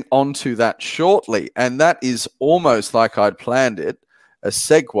are getting onto that shortly. And that is almost like I'd planned it, a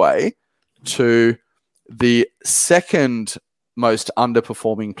segue to the second most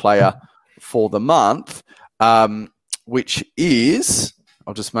underperforming player for the month, which is,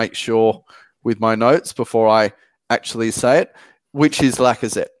 I'll just make sure with my notes before I actually say it, which is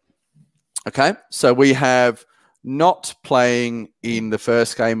Lacazette. Okay, so we have not playing in the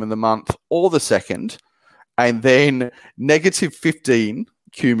first game of the month or the second, and then negative 15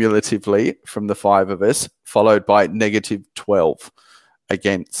 cumulatively from the five of us, followed by negative 12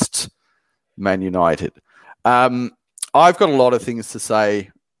 against Man United. I've got a lot of things to say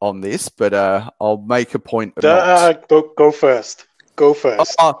on this, but I'll make a point. Go first. Go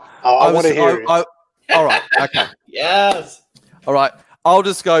first. I want to hear it. All right. Okay. Yes. All right. I'll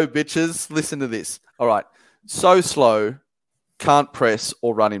just go, bitches. Listen to this. All right. So slow, can't press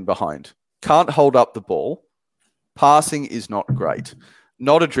or run in behind. Can't hold up the ball. Passing is not great.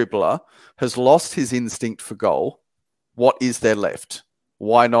 Not a dribbler. Has lost his instinct for goal. What is there left?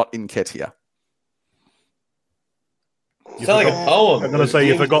 Why not Nketiah? You sound like a poem. I'm going to say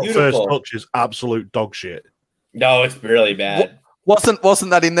you forgot first touch is absolute dog shit. No, it's really bad.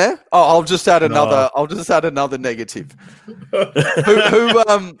 Wasn't that in there? Oh, I'll just add another. No. I'll just add another negative.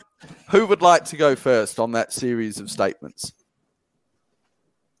 Who would like to go first on that series of statements?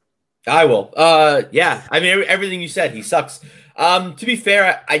 I will. Yeah. I mean, everything you said, he sucks. To be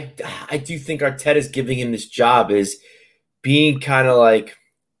fair, I do think Arteta's giving him this job is being kind of like,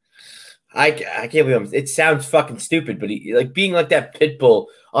 I can't believe him. It sounds fucking stupid, but he like being like that pit bull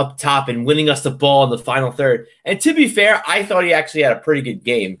up top and winning us the ball in the final third. And to be fair, I thought he actually had a pretty good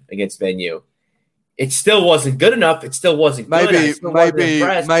game against Man U. It still wasn't good enough. It still wasn't good.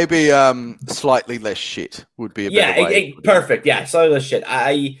 Maybe slightly less shit would be a better way. Perfect. Yeah, slightly less shit.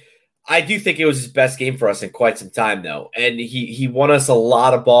 I do think it was his best game for us in quite some time, though. And he won us a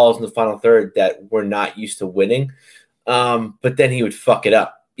lot of balls in the final third that we're not used to winning. But then he would fuck it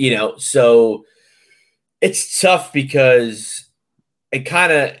up, So it's tough because it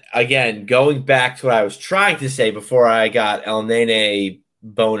kind of, again, going back to what I was trying to say before I got El Nene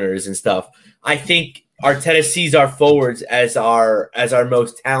boners and stuff, I think Arteta sees our forwards as our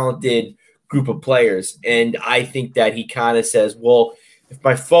most talented group of players. And I think that he kind of says, well, if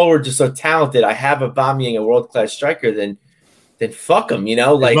my forwards are so talented, I have Aubameyang, a world-class striker, then fuck him,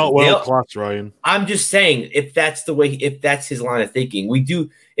 Like, not world-class, Ryan. I'm just saying, if that's his line of thinking, we do.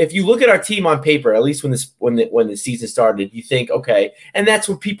 If you look at our team on paper, at least when the season started, you think, okay, and that's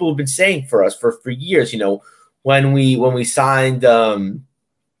what people have been saying for us for years. When we signed, I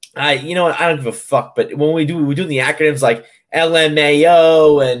don't give a fuck. But when we do the acronyms like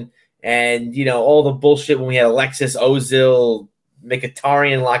LMAO and all the bullshit when we had Alexis, Ozil,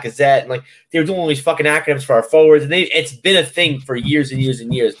 Mkhitaryan, Lacazette, and like they were doing all these fucking acronyms for our forwards, and it's been a thing for years and years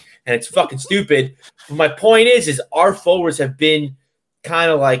and years, and it's fucking stupid. But my point is our forwards have been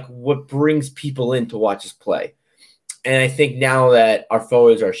kind of like what brings people in to watch us play, and I think now that our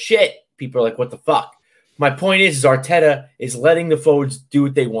forwards are shit, people are like, what the fuck? My point is Arteta is letting the forwards do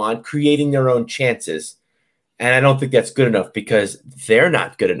what they want, creating their own chances, and I don't think that's good enough because they're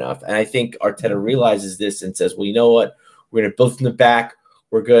not good enough, and I think Arteta realizes this and says, well, you know what? We're going to build from the back.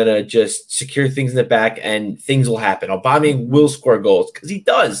 We're going to just secure things in the back, and things will happen. Aubameyang will score goals because he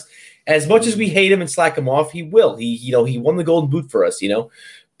does. As much as we hate him and slack him off, he will. He won the Golden Boot for us,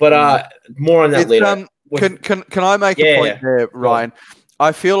 But more on that later. Can I make a point there, Ryan?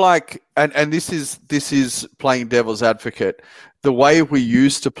 I feel like, and this is playing devil's advocate. The way we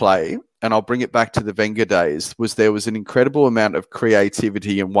used to play and I'll bring it back to the Wenger days, was there was an incredible amount of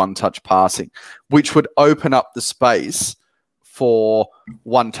creativity and one-touch passing, which would open up the space for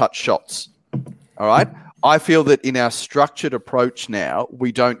one-touch shots. All right? I feel that in our structured approach now,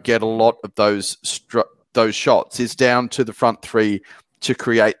 we don't get a lot of those shots. It's down to the front three to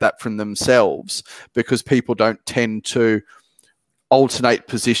create that from themselves, because people don't tend to alternate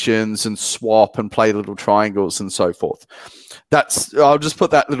positions and swap and play little triangles and so forth. I'll just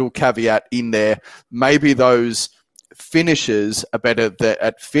put that little caveat in there. Maybe those finishers are better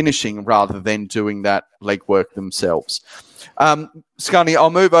at finishing rather than doing that legwork themselves. Scunny, I'll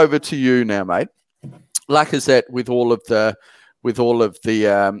move over to you now, mate. Lacazette, with all of the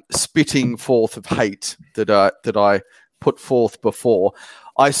spitting forth of hate that I put forth before,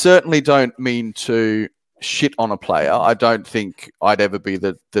 I certainly don't mean to shit on a player. I don't think I'd ever be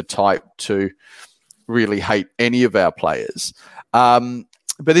the type to really hate any of our players. But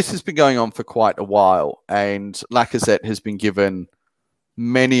this has been going on for quite a while, and Lacazette has been given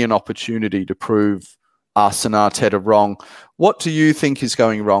many an opportunity to prove us and Arteta wrong. What do you think is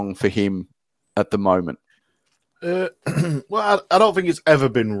going wrong for him at the moment? Well, I don't think it's ever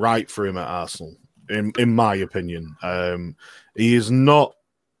been right for him at Arsenal, in my opinion. He is not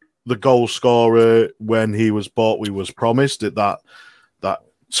the goal scorer when he was bought. We was promised that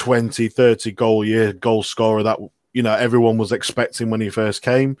 20, 30 goal scorer that everyone was expecting when he first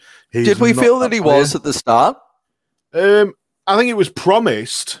came. Did we feel that he was at the start? I think it was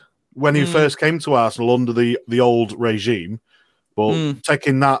promised when he first came to Arsenal under the old regime, but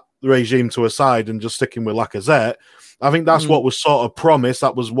taking that regime to a side and just sticking with Lacazette, I think that's what was sort of promised.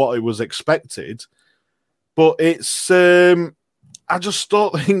 That was what it was expected. But it's I just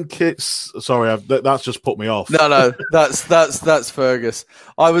don't think it's. Sorry, that's just put me off. No, that's Fergus.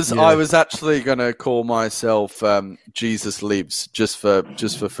 I was actually going to call myself Jesus Lives just for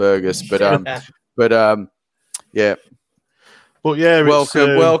Fergus, but yeah. But yeah,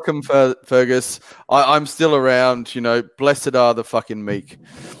 welcome, Fergus. I'm still around. Blessed are the fucking meek.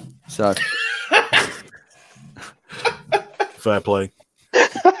 So fair play.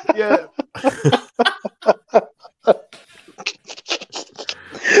 Yeah.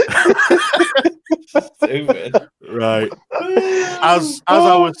 Stupid. Right. As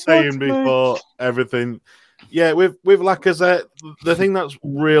I was saying before, everything. Yeah, with Lacazette, the thing that's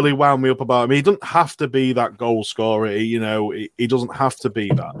really wound me up about him, he doesn't have to be that goal scorer. He doesn't have to be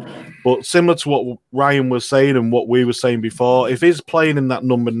that. But similar to what Ryan was saying and what we were saying before, if he's playing in that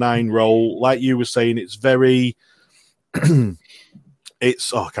number 9 role, like you were saying, it's very. I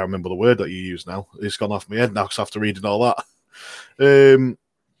can't remember the word that you used now. It's gone off my head now because after reading all that.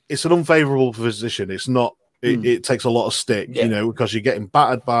 It's an unfavourable position. It's not. It takes a lot of stick, because you're getting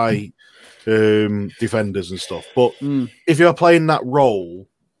battered by defenders and stuff. But if you're playing that role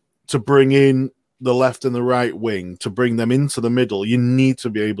to bring in the left and the right wing, to bring them into the middle, you need to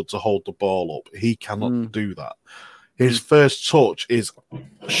be able to hold the ball up. He cannot do that. His first touch is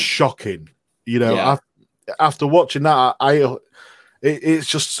shocking. After watching that,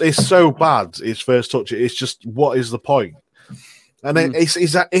 it's so bad. His first touch. It's just, what is the point? And it's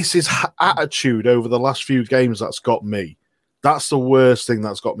his attitude over the last few games that's got me. That's the worst thing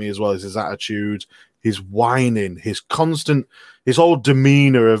that's got me as well, is his attitude, his whining, his whole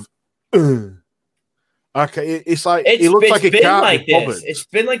demeanor of. Okay, it's like he looks like it can't be bothered. It's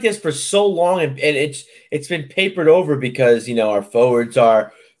been like this for so long, and it's been papered over because our forwards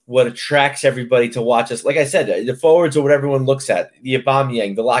are what attracts everybody to watch us. Like I said, the forwards are what everyone looks at. The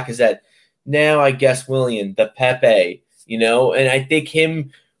Aubameyang, the Lacazette, now I guess Willian, the Pepe. And I think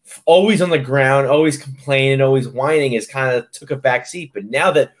him always on the ground, always complaining, always whining is kind of took a back seat. But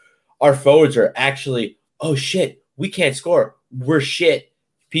now that our forwards are actually, oh shit, we can't score, we're shit.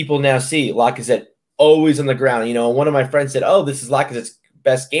 People now see Lacazette always on the ground. One of my friends said, oh, this is Lacazette's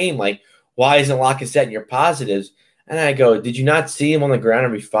best game. Like, why isn't Lacazette in your positives? And I go, did you not see him on the ground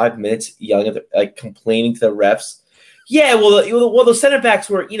every 5 minutes yelling at complaining to the refs? Yeah, well, the center backs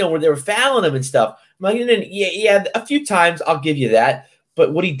were, where they were fouling him and stuff. I'm like, yeah, a few times I'll give you that.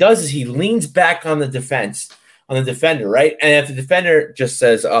 But what he does is he leans back on the defender, right? And if the defender just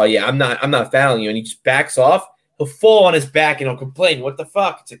says, "Oh yeah, I'm not fouling you," and he just backs off, he'll fall on his back and he'll complain. What the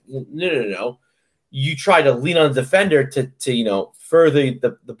fuck? It's like, no. You try to lean on the defender to further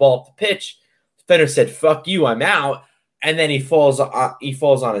the ball up the pitch. The defender said, "Fuck you, I'm out," and then he falls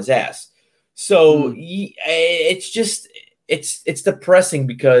on his ass. So it's depressing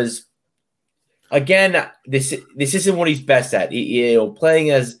because. Again, this isn't what he's best at.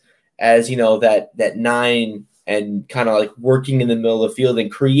 Playing as that 9 and kind of like working in the middle of the field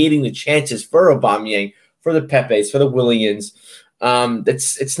and creating the chances for Aubameyang, for the Pepes, for the Willians.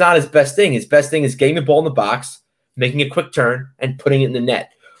 It's not his best thing. His best thing is getting the ball in the box, making a quick turn, and putting it in the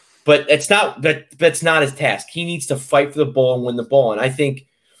net. But that's not his task. He needs to fight for the ball and win the ball. And I think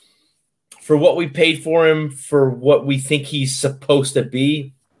for what we paid for him, for what we think he's supposed to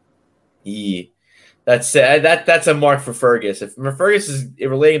be, that's a mark for Fergus. If Fergus is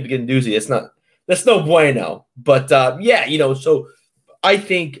relating to Guendouzi, that's no bueno. But so I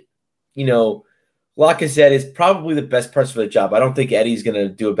think, Lacazette is probably the best person for the job. I don't think Eddie's going to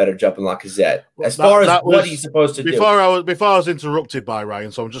do a better job than Lacazette as far as what he's supposed to do. Before I was interrupted by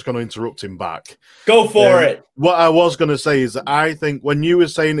Ryan, so I'm just going to interrupt him back. Go for it. What I was going to say is that I think when you were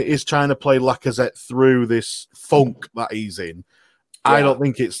saying that he's trying to play Lacazette through this funk that he's in, yeah. I don't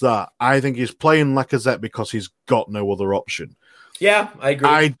think it's that. I think he's playing Lacazette because he's got no other option. Yeah, I agree.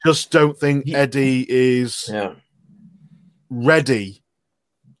 I just don't think Eddie is ready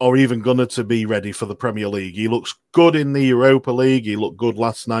or even going to be ready for the Premier League. He looks good in the Europa League. He looked good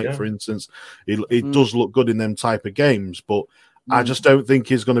last night, for instance. He does look good in them type of games, but I just don't think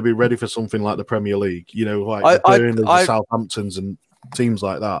he's going to be ready for something like the Premier League, like the Burnleys, the Southamptons and teams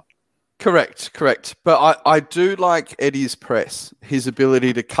like that. Correct. But I do like Eddie's press, his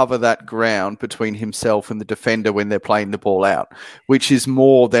ability to cover that ground between himself and the defender when they're playing the ball out, which is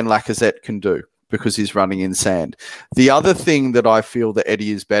more than Lacazette can do, because he's running in sand. The other thing that I feel that Eddie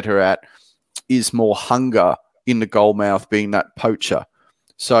is better at is more hunger in the goal mouth, being that poacher.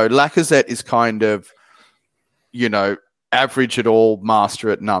 So Lacazette is kind of, average at all, master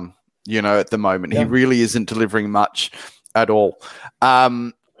at none, at the moment. Yeah. He really isn't delivering much at all.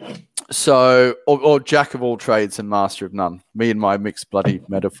 Or jack of all trades and master of none. Me and my mixed bloody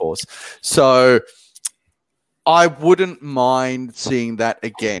metaphors. So I wouldn't mind seeing that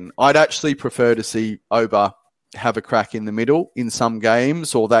again. I'd actually prefer to see Oba have a crack in the middle in some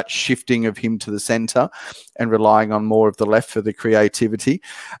games, or that shifting of him to the centre and relying on more of the left for the creativity.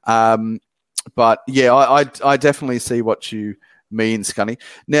 But yeah, I definitely see what you mean, Scunny.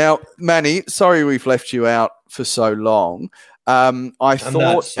 Now, Manny, sorry we've left you out for so long. I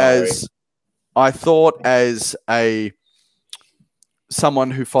thought as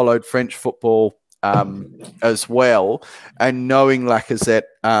someone who followed French football as well, and knowing Lacazette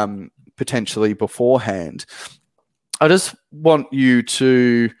potentially beforehand, I just want you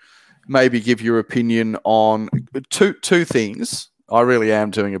to maybe give your opinion on two things. I really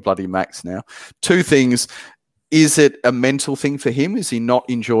am doing a bloody max now. Two things. Is it a mental thing for him? Is he not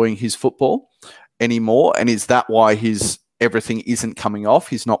enjoying his football anymore? And is that why his everything isn't coming off?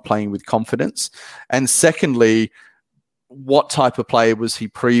 He's not playing with confidence. And secondly, what type of player was he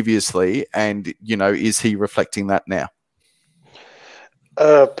previously? And, is he reflecting that now?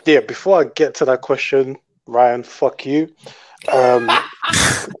 Before I get to that question, Ryan, fuck you.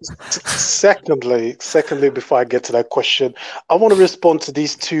 Secondly, before I get to that question, I want to respond to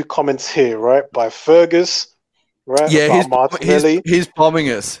these two comments here, right? By Fergus, right? Yeah, Martinelli. He's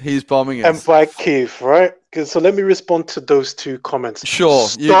bombing us. And by Keith, right? So let me respond to those two comments. Sure,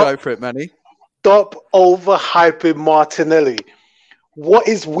 you go for it, Manny. Stop overhyping Martinelli. What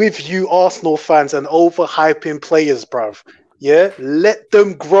is with you Arsenal fans and overhyping players, bruv? Yeah? Let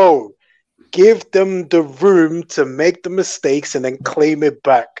them grow. Give them the room to make the mistakes and then claim it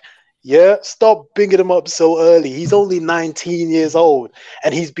back. Yeah? Stop bigging him up so early. He's only 19 years old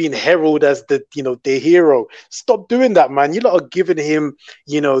and he's been heralded as the hero. Stop doing that, man. You lot are giving him,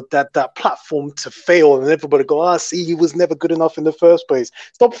 that platform to fail and everybody go, see, he was never good enough in the first place.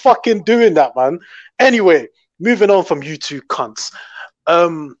 Stop fucking doing that, man. Anyway, moving on from you two cunts.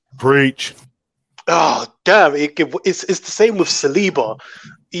 Preach. Oh, damn. It's the same with Saliba.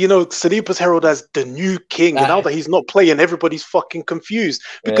 Saliba's heralded as the new king. And now that he's not playing, everybody's fucking confused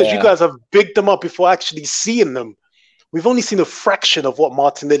because you guys have bigged them up before actually seeing them. We've only seen a fraction of what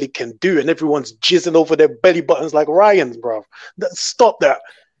Martinelli can do, and everyone's jizzing over their belly buttons like Ryan's, bro. Stop that.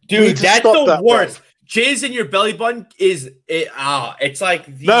 Dude, that's the worst. Bro. Jizz in your belly button is it? It's like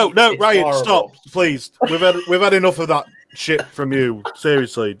no, Ryan, horrible. Stop, please. We've had enough of that shit from you.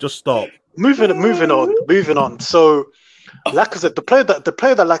 Seriously, just stop. Moving on. So, Lacazette, the player that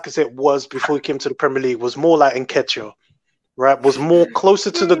Lacazette was before he came to the Premier League was more like Nketiah, right? Was more closer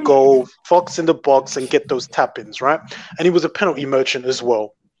to the goal, fox in the box, and get those tap-ins, right? And he was a penalty merchant as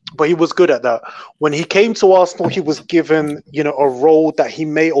well. But he was good at that. When he came to Arsenal, he was given, a role that he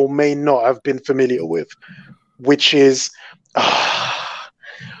may or may not have been familiar with, which is,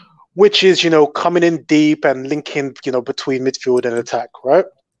 coming in deep and linking, between midfield and attack, right?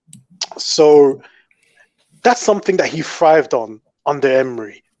 So that's something that he thrived on under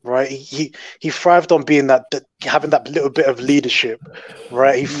Emery, right? He thrived on being having that little bit of leadership,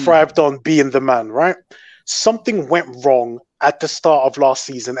 right? He thrived on being the man, right? Something went wrong at the start of last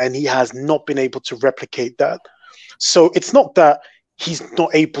season, and he has not been able to replicate that. So it's not that he's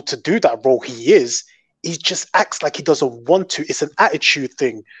not able to do that role. He is. He just acts like he doesn't want to. It's an attitude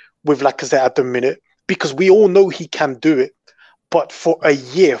thing with Lacazette at the minute, because we all know he can do it. But for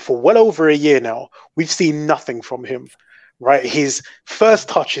well over a year now, we've seen nothing from him. Right, his first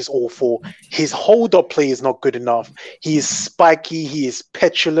touch is awful. His hold-up play is not good enough. He is spiky. He is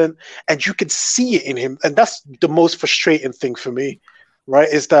petulant, and you can see it in him. And that's the most frustrating thing for me, right?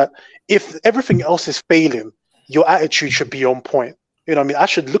 Is that if everything else is failing, your attitude should be on point. You know what I mean? I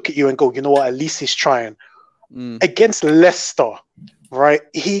should look at you and go, you know what? At least he's trying. Against Leicester, right?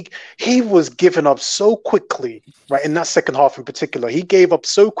 He was given up so quickly, right? In that second half in particular, he gave up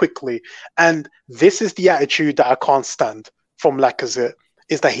so quickly. And this is the attitude that I can't stand from Lacazette,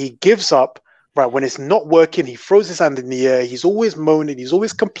 is that he gives up, right? When it's not working, he throws his hand in the air. He's always moaning. He's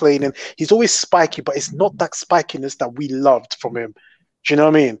always complaining. He's always spiky, but it's not that spikiness that we loved from him. Do you know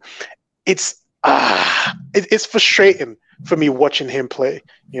what I mean? It's frustrating for me watching him play.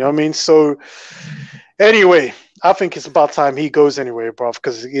 You know what I mean? So anyway, I think it's about time he goes anyway, bro,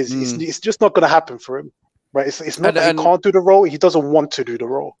 because it's just not going to happen for him. Right? It's not that he can't do the role; he doesn't want to do the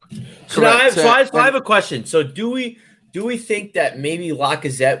role. So I have a question. So do we think that maybe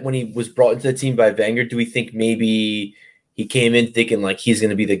Lacazette, when he was brought into the team by Wenger, do we think maybe he came in thinking like he's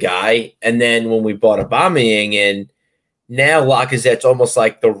going to be the guy, and then when we brought Aubameyang in, now Lacazette's almost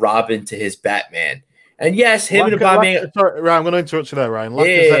like the Robin to his Batman. And yes, him and Aubameyang. Sorry, Ryan, I'm going to interrupt you there, Ryan.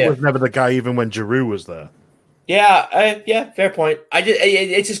 Lacazette was never the guy, even when Giroud was there. Yeah, fair point.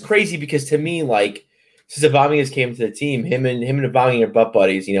 It's just crazy because to me, like, since Aubameyang came to the team, him and Aubameyang are butt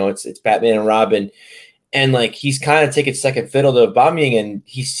buddies. You know, it's Batman and Robin, and like he's kind of taking second fiddle to Aubameyang, and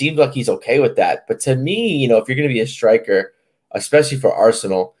he seems like he's okay with that. But to me, you know, if you're going to be a striker, especially for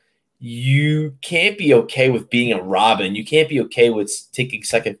Arsenal, you can't be okay with being a Robin. You can't be okay with taking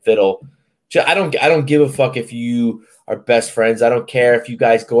second fiddle. I don't give a fuck if you are best friends. I don't care if you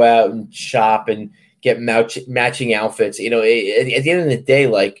guys go out and shop and get matching outfits. You know, at the end of the day,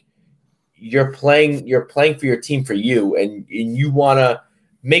 like you're playing for your team, for you, and you want to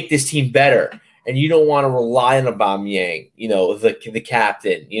make this team better, and you don't want to rely on Aubameyang, you know, the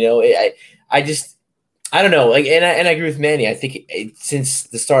captain. You know, I don't know. Like, and I agree with Manny. I think since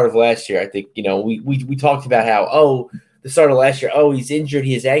the start of last year, I think, you know, we talked about how the start of last year, he's injured,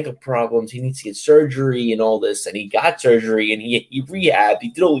 he has ankle problems, he needs to get surgery and all this, and he got surgery and he rehabbed, he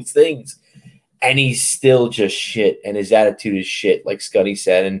did all these things. And he's still just shit, and his attitude is shit, like Scuddy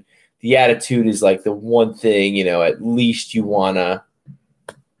said. And the attitude is like the one thing, you know, at least you wanna,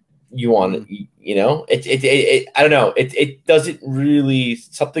 you know, it I don't know, it doesn't really,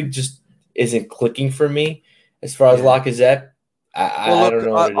 something just isn't clicking for me as far as Lacazette. I don't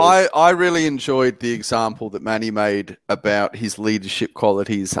know what it is. I really enjoyed the example that Manny made about his leadership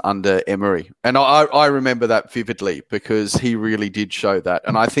qualities under Emery. And I remember that vividly because he really did show that.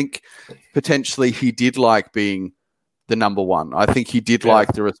 And I think potentially he did like being the number one. I think he did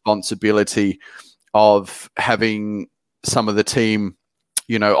like the responsibility of having some of the team,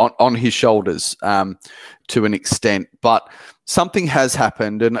 you know, on his shoulders to an extent. But something has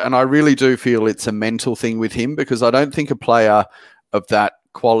happened, and I really do feel it's a mental thing with him, because I don't think a player of that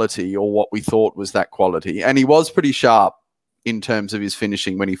quality, or what we thought was that quality, and he was pretty sharp in terms of his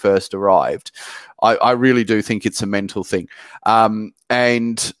finishing when he first arrived. I really do think it's a mental thing.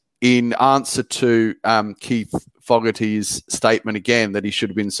 And in answer to Keith Fogarty's statement again that he should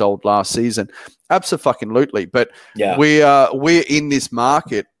have been sold last season, absolutely. But we're in this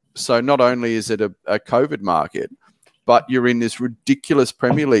market, so not only is it a COVID market, but you're in this ridiculous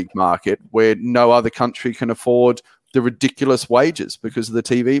Premier League market where no other country can afford the ridiculous wages because of the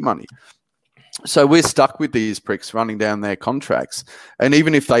TV money. So we're stuck with these pricks running down their contracts. And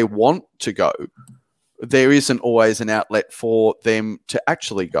even if they want to go, there isn't always an outlet for them to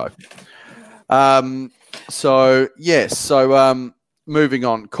actually go. Moving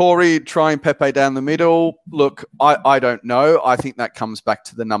on. Corey trying Pepe down the middle. Look, I don't know. I think that comes back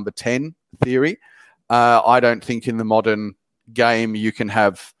to the number 10 theory. I don't think in the modern game you can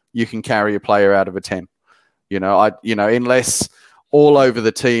carry a player out of a 10. Unless all over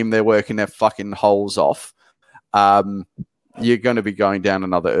the team they're working their fucking holes off. You're going to be going down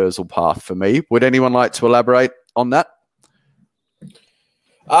another Ozil path for me. Would anyone like to elaborate on that?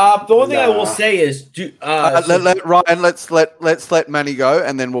 The one thing I will say is, Ryan, let's let Manny go,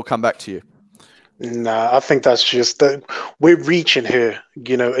 and then we'll come back to you. Nah, I think that's just that we're reaching here.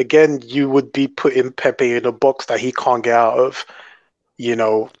 You know, again, you would be putting Pepe in a box that he can't get out of.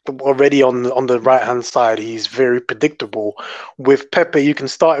 Already on the right hand side, he's very predictable. With Pepe, you can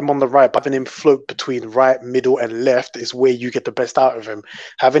start him on the right, but having him float between right, middle, and left is where you get the best out of him.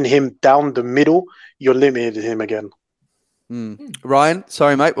 Having him down the middle, you're limiting him again. Ryan,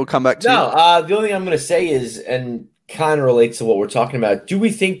 sorry, mate, we'll come back to you. The only thing I'm going to say is, and kind of relates to what we're talking about, do we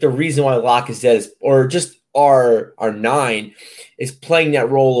think the reason why Lacazette is, or just our 9 is playing that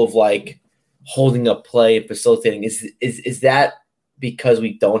role of like holding up play and facilitating, is that because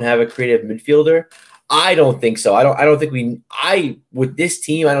we don't have a creative midfielder? I don't think so. I don't think with this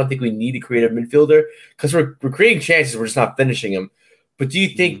team, I don't think we need a creative midfielder because we're creating chances, we're just not finishing them. But do you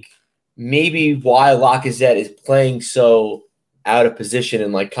think maybe why Lacazette is playing so out of position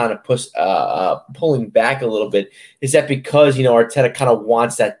and like kind of pulling back a little bit, is that because Arteta kind of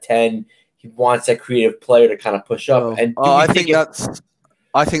wants that 10, he wants that creative player to kind of push up? And I think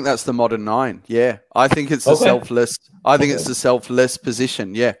that's the modern 9. Yeah, I think it's the selfless. I think it's the selfless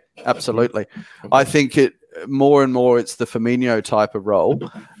position. Yeah, absolutely. I think more and more it's the Firmino type of role.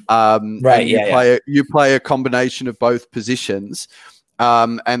 Right. You play a combination of both positions,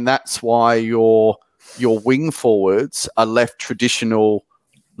 and that's why your wing forwards are left traditional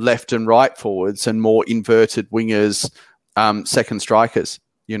left and right forwards and more inverted wingers, second strikers.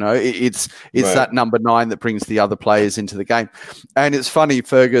 It's right. That number 9 that brings the other players into the game. And it's funny,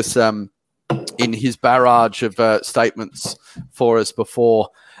 Fergus, in his barrage of statements for us before,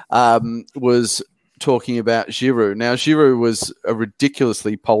 was talking about Giroud. Now, Giroud was a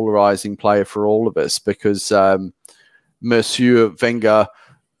ridiculously polarizing player for all of us because Monsieur Wenger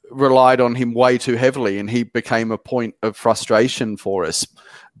relied on him way too heavily and he became a point of frustration for us.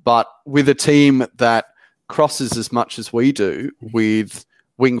 But with a team that crosses as much as we do with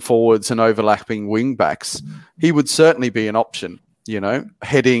wing forwards and overlapping wing backs, he would certainly be an option,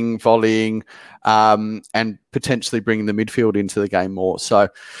 heading, volleying, and potentially bringing the midfield into the game more. So,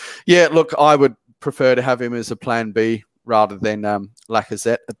 yeah, look, I would prefer to have him as a plan B rather than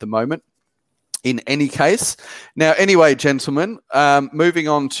Lacazette at the moment. In any case. Now, anyway, gentlemen, moving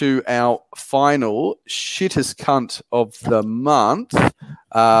on to our final shittest cunt of the month,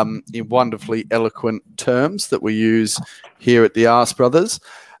 in wonderfully eloquent terms that we use here at the Arse Brothers.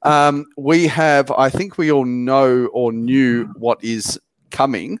 We have, I think we all know or knew what is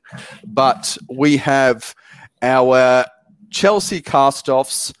coming, but we have our Chelsea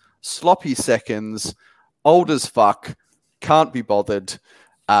cast-offs, sloppy seconds, old as fuck, can't be bothered,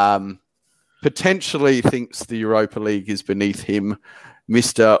 potentially thinks the Europa League is beneath him,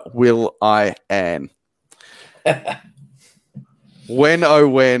 Mr. Will.I.Am. When, oh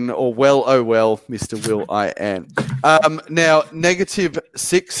when, or well, oh well, Mr. Will.I.Am. Now,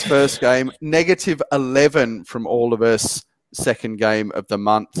 -6 first game, -11 from all of us second game of the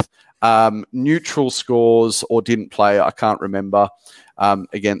month. Neutral scores or didn't play, I can't remember,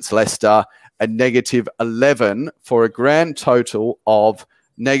 against Leicester. A -11 for a grand total of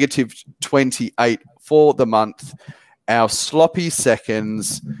 -28 for the month. Our sloppy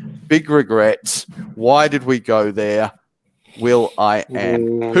seconds, big regret. Why did we go there?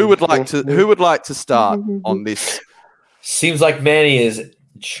 Will.I.Am. Who would like to start on this? Seems like Manny is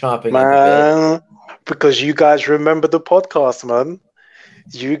chomping man, at the bit. Because you guys remember the podcast, man.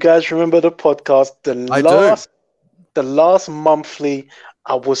 You guys remember the podcast. The last monthly,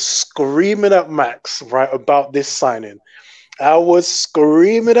 I was screaming at Max, right, about this signing. I was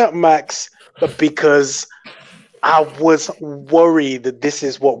screaming at Max because I was worried that this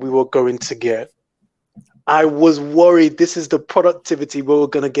is what we were going to get. I was worried this is the productivity we were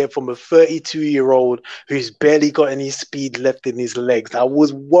going to get from a 32-year-old who's barely got any speed left in his legs. I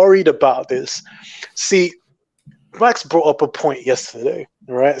was worried about this. See, Max brought up a point yesterday,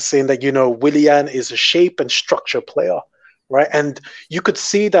 right, saying that, Willian is a shape and structure player. Right. And you could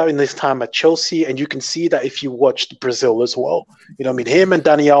see that in this time at Chelsea, and you can see that if you watched Brazil as well. Him and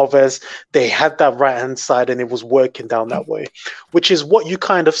Dani Alves, they had that right hand side and it was working down that way, which is what you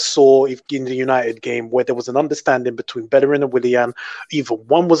kind of saw in the United game, where there was an understanding between Bellerin and Willian. Either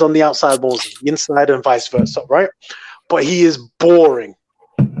one was on the outside, one was on the inside, and vice versa. Right. But he is boring.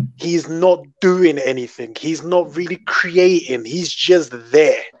 He's not doing anything. He's not really creating. He's just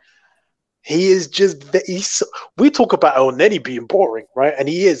there. He is just we talk about El Neni being boring, right? And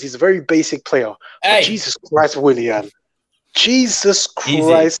he is. He's a very basic player. Hey. Jesus Christ, Willian. Jesus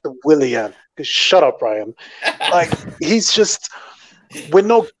Christ, Willian. Shut up, Ryan. He's just... We're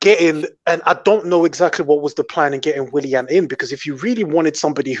not getting... And I don't know exactly what was the plan in getting Willian in, because if you really wanted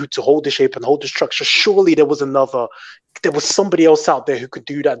somebody to hold the shape and hold the structure, surely there was somebody else out there who could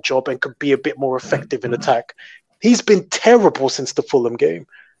do that job and could be a bit more effective in attack. He's been terrible since the Fulham game.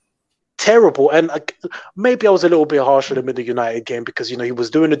 terrible. And maybe I was a little bit harsh with him in the United game because, he was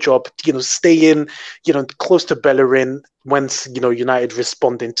doing the job, staying, close to Bellerin when, United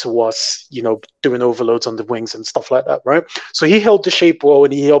responding to us, doing overloads on the wings and stuff like that, right? So he held the shape well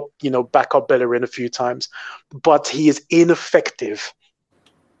and he helped, back up Bellerin a few times. But he is ineffective.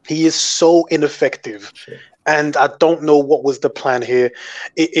 He is so ineffective. Sure. And I don't know what was the plan here.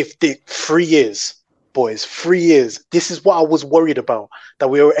 If the 3 years, boys, 3 years, this is what I was worried about, that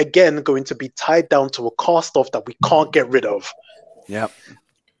we are again going to be tied down to a cast-off that we can't get rid of. Yep.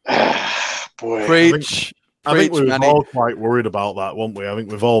 Boy. Preach. I think we were all quite worried about that, weren't we? I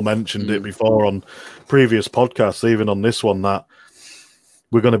think we've all mentioned it before on previous podcasts, even on this one, that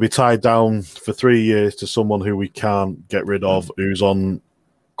we're going to be tied down for 3 years to someone who we can't get rid of, who's on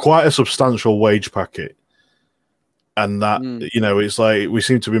quite a substantial wage packet. And that, it's like we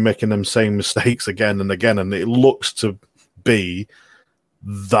seem to be making them same mistakes again and again. And it looks to be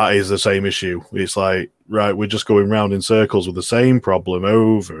that is the same issue. It's like, right, we're just going round in circles with the same problem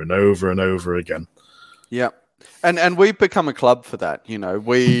over and over and over again. Yeah. And we've become a club for that.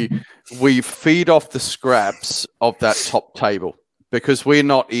 We feed off the scraps of that top table because we're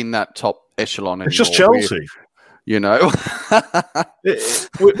not in that top echelon anymore. It's just Chelsea. We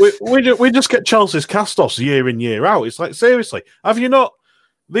just get Chelsea's cast-offs year in, year out. It's like, seriously, have you not,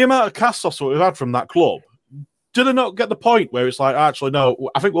 the amount of cast-offs that we've had from that club, do they not get the point where it's like, actually, no,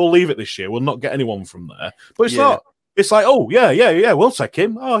 I think we'll leave it this year. We'll not get anyone from there. But it's not. It's like, oh, yeah, we'll take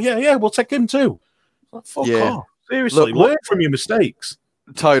him. Oh, yeah, we'll take him too. Like, fuck off. Seriously, learn from your mistakes.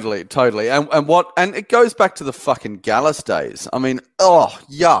 Totally. And it goes back to the fucking Gallus days. I mean,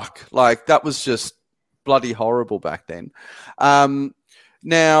 yuck. Like, that was just bloody horrible back then. Now,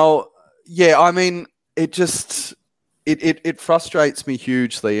 I mean, it just it frustrates me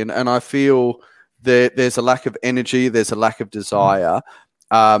hugely, and I feel that there's a lack of energy, there's a lack of desire.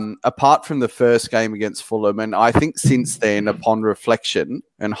 Apart from the first game against Fulham, and I think since then, upon reflection,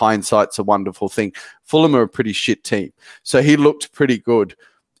 and hindsight's a wonderful thing, Fulham are a pretty shit team. So he looked pretty good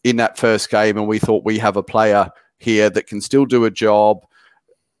in that first game, and we thought we have a player here that can still do a job.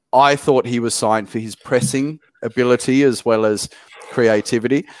 I thought he was signed for his pressing ability as well as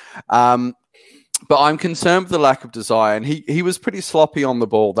creativity. But I'm concerned with the lack of desire. And he was pretty sloppy on the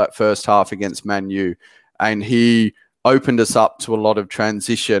ball that first half against Man U. And he opened us up to a lot of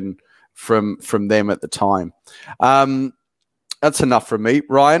transition from them at the time. That's enough from me.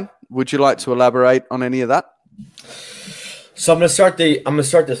 Ryan, would you like to elaborate on any of that? So I'm gonna start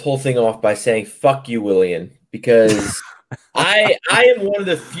this whole thing off by saying fuck you, Willian, because I am one of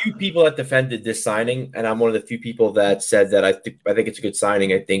the few people that defended this signing, and I'm one of the few people that said that I think it's a good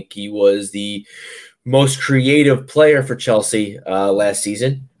signing. I think he was the most creative player for Chelsea last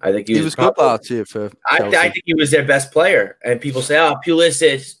season. I think he was good last year for Chelsea. I think he was their best player. And people say,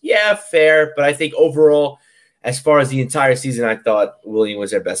 Pulisic, yeah, fair. But I think overall, as far as the entire season, I thought Willian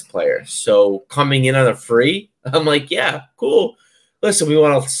was their best player. So coming in on a free, I'm like, yeah, cool. Listen, we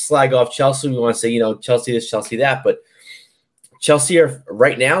want to slag off Chelsea. We want to say, Chelsea this, Chelsea that. But Chelsea are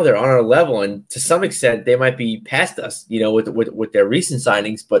right now, they're on our level. And to some extent, they might be past us, with their recent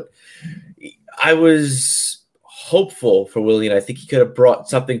signings. But I was hopeful for Willian. I think he could have brought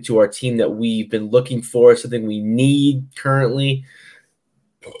something to our team that we've been looking for, something we need currently.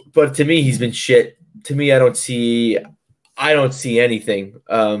 But to me, he's been shit. To me, I don't see anything.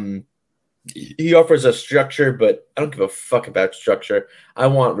 He offers a structure, but I don't give a fuck about structure. I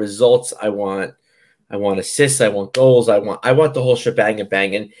want results. I want assists. I want goals. I want the whole shebang and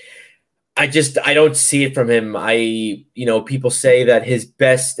bang. And I don't see it from him. People say that his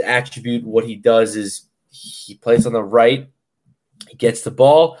best attribute, what he does is he plays on the right. He gets the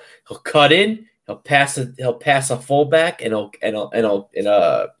ball. He'll cut in. He'll pass a fullback, and he'll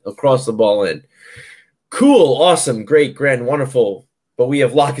cross the ball in. Cool, awesome, great, grand, wonderful. But we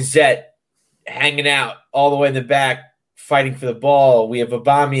have Lacazette hanging out all the way in the back, fighting for the ball. We have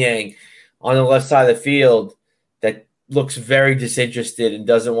Aubameyang on the left side of the field that looks very disinterested and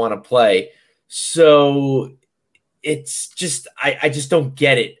doesn't want to play. So it's just I just don't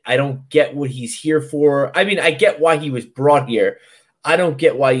get it. I don't get what he's here for. I mean, I get why he was brought here. I don't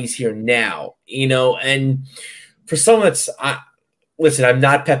get why he's here now, and for someone that's listen, I'm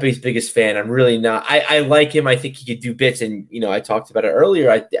not Pepe's biggest fan. I'm really not. I like him. I think he could do bits, and I talked about it earlier.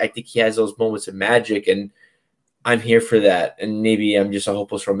 I think he has those moments of magic, and I'm here for that. And maybe I'm just a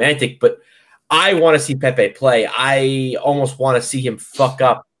hopeless romantic, but I want to see Pepe play. I almost want to see him fuck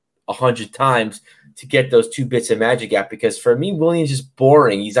up 100 times to get those 2 bits of magic out, because for me, Willian's just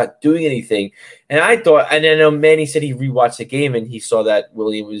boring. He's not doing anything. And I thought, and I know Manny said he rewatched the game and he saw that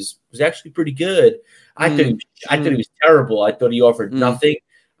Willian was actually pretty good. I thought he was terrible. I thought he offered nothing.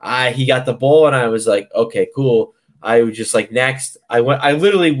 He got the ball, and I was like, okay, cool. I would just like next. He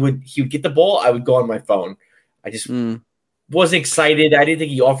would get the ball. I would go on my phone. I just wasn't excited. I didn't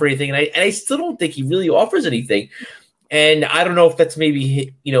think he offered anything, and I still don't think he really offers anything. And I don't know if that's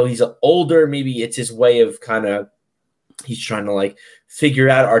maybe, he's older. Maybe it's his way of he's trying to like figure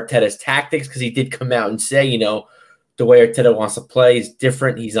out Arteta's tactics, because he did come out and say, the way Arteta wants to play is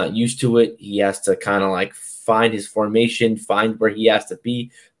different. He's not used to it. He has to kind of like find his formation, find where he has to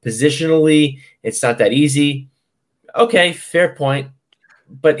be positionally. It's not that easy. Okay, fair point.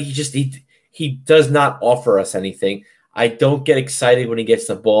 But he does not offer us anything. I don't get excited when he gets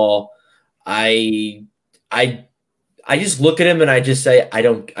the ball. I just look at him and I just say, I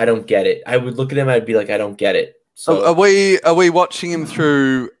don't get it. I would look at him, I'd be like, I don't get it. So are we watching him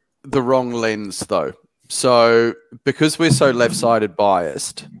through the wrong lens though? So because we're so left-sided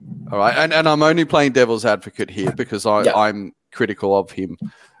biased, all right, and I'm only playing devil's advocate here because I'm critical of him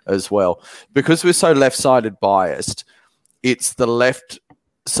as well. Because we're so left-sided biased, it's the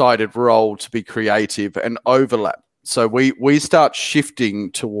left-sided role to be creative and overlap. So we start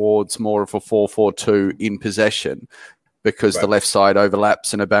shifting towards more of a 4-4-2 in possession because the left side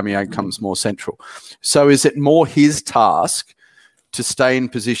overlaps and Aubameyang comes more central. So is it more his task to stay in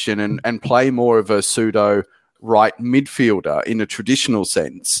position and play more of a pseudo right midfielder in a traditional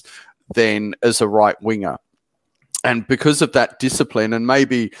sense than as a right winger? And because of that discipline, and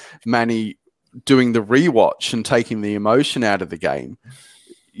maybe Manny doing the rewatch and taking the emotion out of the game,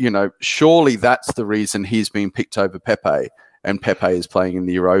 surely that's the reason he's been picked over Pepe, and Pepe is playing in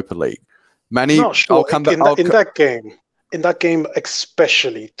the Europa League. Manny, not sure. I'll come back. In that game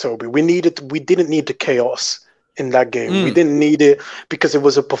especially, Toby, we didn't need the chaos in that game. We didn't need it because it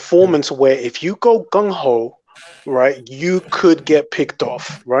was a performance where if you go gung-ho, right, you could get picked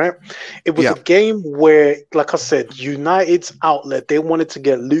off, right? It was a game where, like I said, United's outlet, they wanted to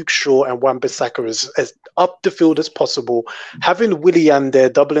get Luke Shaw and Wan-Bissaka as up the field as possible. Having Willian there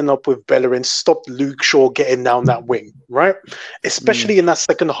doubling up with Bellerin stopped Luke Shaw getting down that wing, right? Especially in that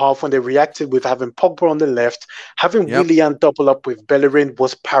second half when they reacted with having Pogba on the left. Having Willian double up with Bellerin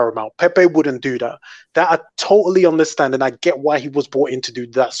was paramount. Pepe wouldn't do that. That I totally understand, and I get why he was brought in to do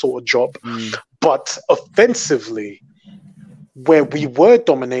that sort of job. But offensively, when we were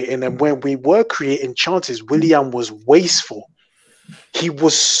dominating and when we were creating chances, Willian was wasteful. He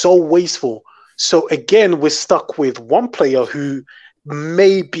was so wasteful. So again, we're stuck with one player who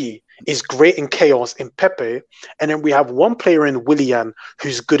maybe is great in chaos in Pepe, and then we have one player in Willian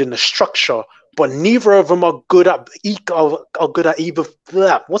who's good in the structure, but neither of them are good at either.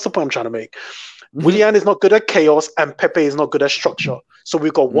 What's the point I'm trying to make? Willian is not good at chaos, and Pepe is not good at structure. So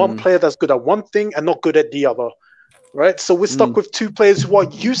we've got one player that's good at one thing and not good at the other, right? So we're stuck with two players who are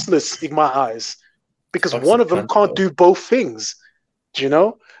useless in my eyes because one of them can't do both things. Do you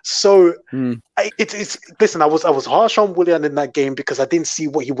know? So listen. I was harsh on Willian in that game because I didn't see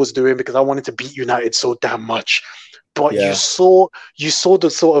what he was doing because I wanted to beat United so damn much. But you saw the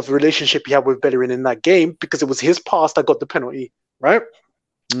sort of relationship he had with Bellerin in that game because it was his pass that got the penalty, right?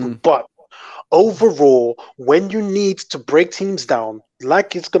 But overall, when you need to break teams down,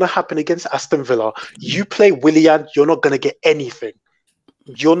 like it's going to happen against Aston Villa, you play Willian, you're not going to get anything.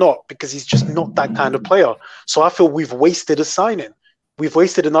 You're not, because he's just not that kind of player. So I feel we've wasted a signing. We've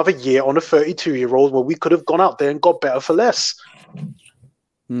wasted another year on a 32-year-old where we could have gone out there and got better for less.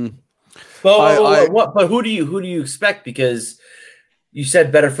 But who do you expect? Because you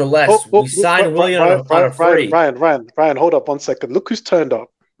said better for less. We signed Willian on a free. Ryan, hold up 1 second. Look who's turned up.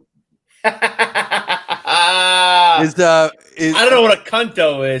 I don't know what a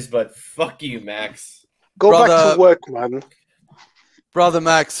cunto is, but fuck you, Max. Go back to work, man. Brother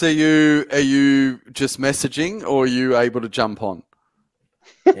Max, are you just messaging or are you able to jump on?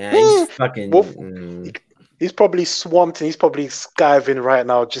 Yeah, he's fucking. He's probably swamped and he's probably skiving right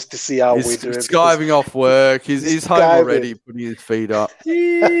now just to see how we're doing. He's skiving off work. He's home already, putting his feet up.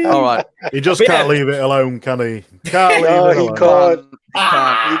 All right. He just can't leave it alone, can he? He can't.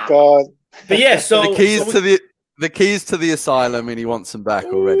 But yeah, so the keys to the asylum, and he wants them back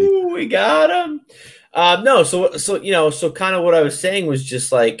already. We got him. So kind of what I was saying was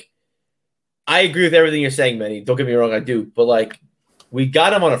just like, I agree with everything you're saying, Manny. Don't get me wrong, I do. But like, we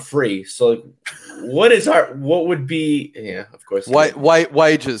got him on a free. So what would be? Yeah, of course.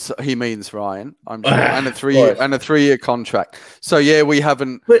 Wages. He means Ryan. I'm sure, and a 3-year contract. So yeah, we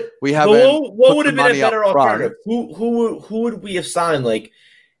haven't. But what would have been a better alternative? Who would we have signed? Like,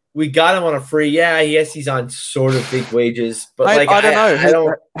 we got him on a free. Yeah, yes, he's on sort of big wages, but I don't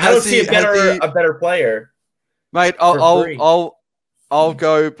know. I don't see a better player, mate. I'll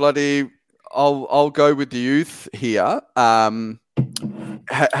go bloody. I'll go with the youth here.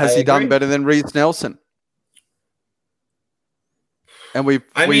 Has he done better than Reece Nelson? And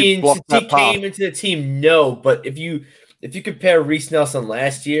since he came into the team, no. But if you compare Reece Nelson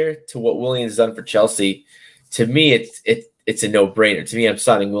last year to what Willian's done for Chelsea, to me it's a no-brainer. To me, I'm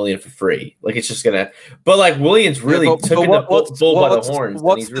signing Willian for free. Like it's just gonna. But like Willian's really took the bull by the horns.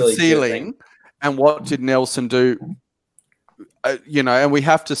 What's and he's really the ceiling? And what did Nelson do? And we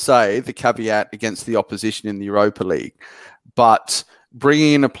have to say the caveat against the opposition in the Europa League, but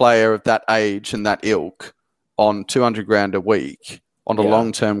bringing in a player of that age and that ilk on 200 grand a week on a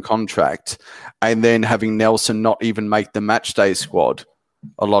long-term contract, and then having Nelson not even make the match day squad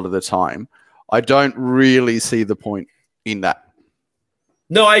a lot of the time, I don't really see the point in that.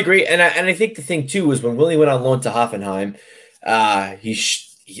 No, I agree, and I think the thing too was when Willian went on loan to Hoffenheim,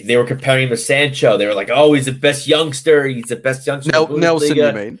 they were comparing him to Sancho. They were like, "Oh, he's the best youngster. He's the best youngster." Nelson,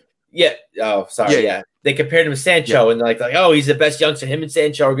 you mean? Yeah. Oh, sorry. Yeah. They compared him to Sancho, and like, "Oh, he's the best youngster. Him and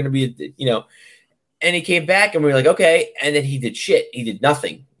Sancho are going to be, And he came back, and we were like, "Okay." And then he did shit. He did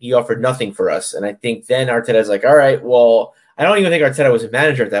nothing. He offered nothing for us. And I think then Arteta's like, "All right, well." I don't even think Arteta was a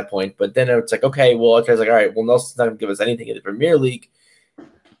manager at that point. But then it's like, okay, well, Arteta's like, "All right, well, Nelson's not going to give us anything in the Premier League.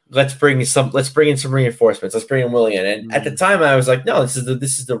 Let's bring in some reinforcements. Let's bring in Willian." And at the time, I was like, "No, this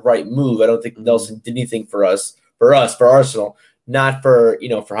is the right move." I don't think Nelson did anything for for Arsenal, not for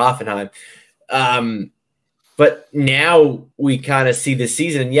Hoffenheim. But now we kind of see this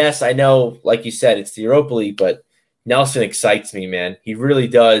season. Yes, I know, like you said, it's the Europa League, but Nelson excites me, man. He really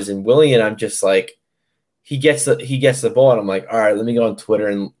does. And Willian, I'm just like, he gets the ball, and I'm like, all right, let me go on Twitter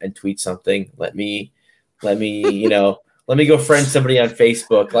and tweet something. Let me let me go friend somebody on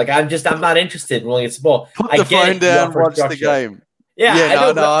Facebook. Like I'm not interested in Willian gets the ball. Put the phone down, watch the game. Yeah,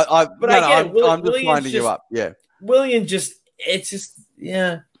 I'm just Willian's winding you up. Yeah, Willian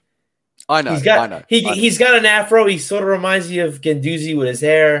I know. He's got an afro. He sort of reminds me of Guendouzi with his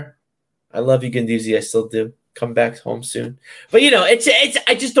hair. I love you, Guendouzi. I still do. Come back home soon. But I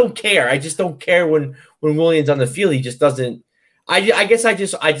just don't care. I just don't care when Willian's on the field. He just doesn't. I guess I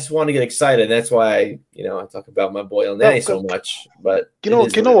just want to get excited. That's why I talk about my boy Elneny so much. But you know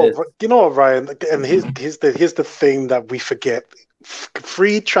what, Ryan? And here's the thing that we forget: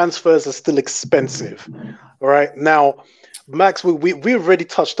 free transfers are still expensive. All right, now, Max, we already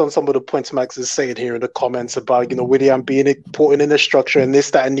touched on some of the points Max is saying here in the comments about Willian being important in the structure and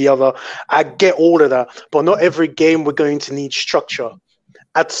this, that, and the other. I get all of that, but not every game we're going to need structure.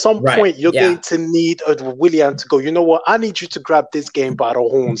 At some point, you're going to need a Willian to go, you know what? I need you to grab this game by the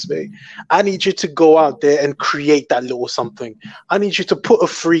horns, mate. I need you to go out there and create that little something. I need you to put a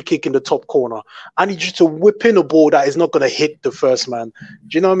free kick in the top corner. I need you to whip in a ball that is not going to hit the first man.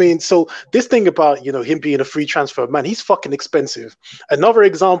 Do you know what I mean? So this thing about, him being a free transfer, man, he's fucking expensive. Another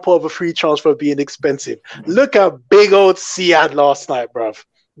example of a free transfer being expensive. Look at big old Siad last night, bruv.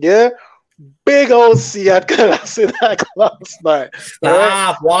 Yeah? Big old Siad Kolasinac last night.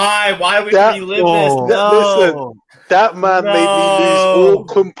 Stop. Right? Why would you relive this? No. Listen, that man made me lose all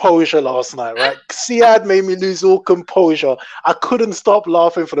composure last night, right? Siad made me lose all composure. I couldn't stop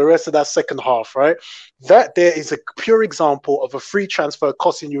laughing for the rest of that second half, right? That there is a pure example of a free transfer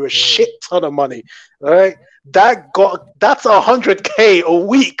costing you a shit ton of money, all right? That's 100K a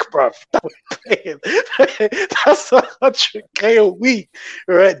week, bruv. That's 100K a week,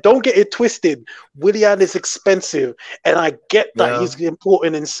 right? Don't get it twisted. Willian is expensive, and I get that he's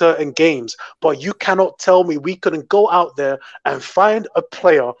important in certain games, but you cannot tell me we couldn't go out there and find a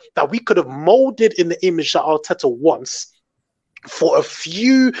player that we could have molded in the image that Arteta wants for a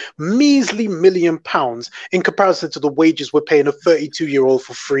few measly £1 million in comparison to the wages we're paying a 32-year-old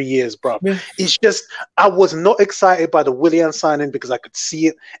for 3 years, bro. Yeah. It's just, I was not excited by the Willian signing because I could see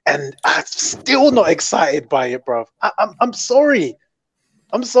it, and I'm still not excited by it, bro. I'm sorry.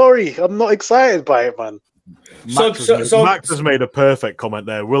 I'm not excited by it, man. Max has made a perfect comment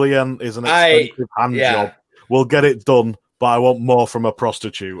there. Willian is an expensive hand job. We'll get it done, but I want more from a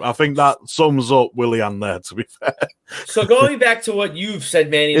prostitute. I think that sums up Willian there, to be fair. So going back to what you've said,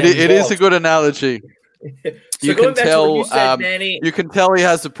 Manny. It is a good analogy. You can tell he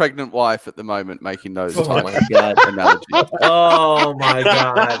has a pregnant wife at the moment making those analogies. Oh my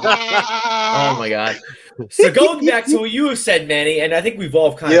god. Oh my god. So going back to what you have said, Manny, and I think we've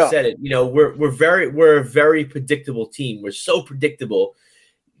all kind of said it. We're a very predictable team. We're so predictable.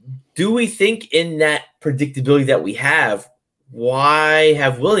 Do we think in that predictability that we have, why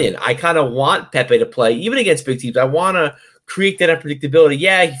have Willian? I kind of want Pepe to play, even against big teams. I want to create that unpredictability.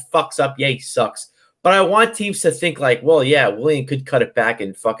 Yeah, he fucks up. Yeah, he sucks. But I want teams to think like, well, yeah, Willian could cut it back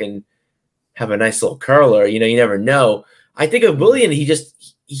and fucking have a nice little curler. You never know. I think of Willian, he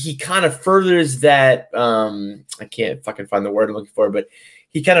he kind of furthers that. I can't fucking find the word I'm looking for, but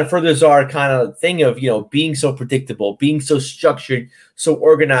he kind of furthers our kind of thing of, being so predictable, being so structured, so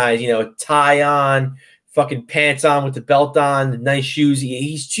organized, tie on, fucking pants on with the belt on, nice shoes.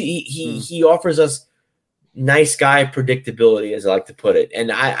 He offers us nice guy predictability, as I like to put it.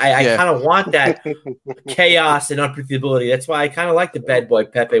 And I kind of want that chaos and unpredictability. That's why I kind of like the bad boy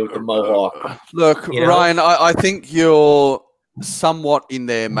Pepe with the mohawk. Look, Ryan, I think you're somewhat in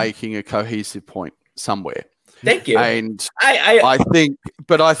there making a cohesive point somewhere. Thank you. And I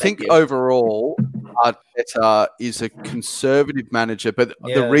think overall, Arteta is a conservative manager. But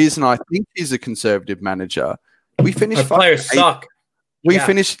the reason I think he's a conservative manager, we finished. Our players suck. We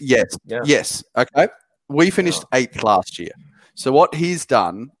finished. Yes. Okay. We finished 8th last year. So what he's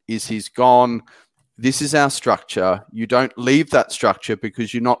done is he's gone. This is our structure. You don't leave that structure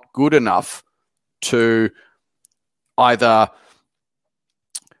because you're not good enough to either.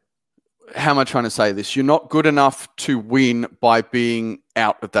 How am I trying to say this? You're not good enough to win by being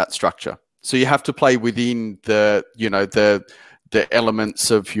out of that structure. So you have to play within the elements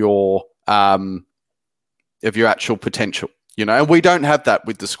of your actual potential, and we don't have that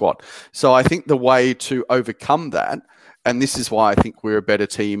with the squad. So I think the way to overcome that, and this is why I think we're a better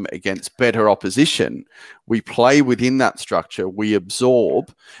team against better opposition, we play within that structure, we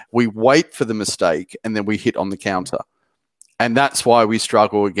absorb, we wait for the mistake, and then we hit on the counter. And that's why we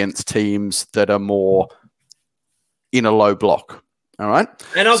struggle against teams that are more in a low block. All right.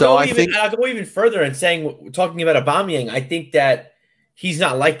 And I'll go even further and talking about Aubameyang, I think that he's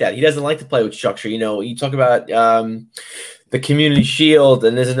not like that. He doesn't like to play with structure. You talk about the Community Shield,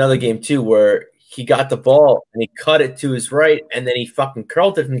 and there's another game too where he got the ball and he cut it to his right, and then he fucking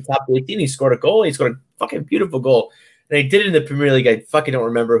curled it from the top of the 18. He scored a goal. He scored a fucking beautiful goal. And he did it in the Premier League. I fucking don't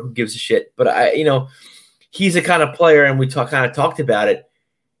remember. Who gives a shit? But he's a kind of player, and we kind of talked about it.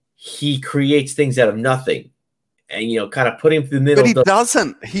 He creates things out of nothing, and kind of put him through the middle. But he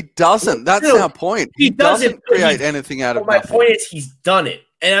doesn't. He doesn't. That's our point. He doesn't create anything out of nothing. My point is, he's done it,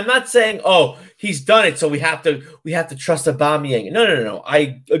 and I'm not saying, he's done it, so we have to trust Aubameyang. No.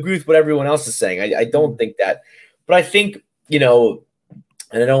 I agree with what everyone else is saying. I don't think that, but I think and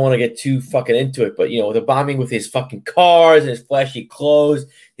I don't want to get too fucking into it, but with Aubameyang with his fucking cars and his flashy clothes,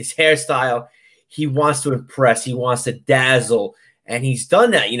 his hairstyle. He wants to impress. He wants to dazzle. And he's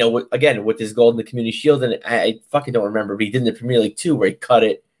done that, with his goal in the Community Shield. And I fucking don't remember, but he did in the Premier League too, where he cut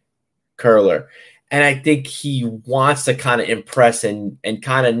it curler. And I think he wants to kind of impress and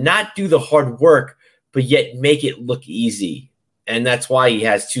kind of not do the hard work, but yet make it look easy. And that's why he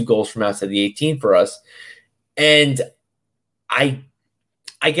has 2 goals from outside the 18 for us. And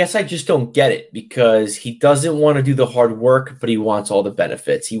I guess I just don't get it, because he doesn't want to do the hard work, but he wants all the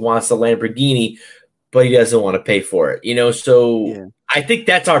benefits. He wants the Lamborghini, but he doesn't want to pay for it. So I think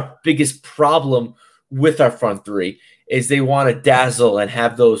that's our biggest problem with our front three, is they want to dazzle and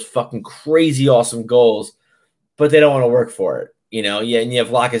have those fucking crazy awesome goals, but they don't want to work for it. And you have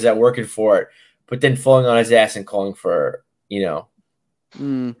Lacazette working for it, but then falling on his ass and calling for, You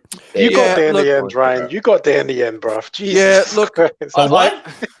got there in the end, Ryan. You got there in the end, bruv. Jesus Christ. What?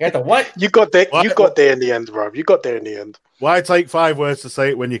 You got the what? You got there. You got there in the end, bruv. You got there in the end. Why take 5 words to say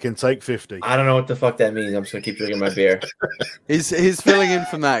it when you can take 50? I don't know what the fuck that means. I'm just gonna keep drinking my beer. He's filling in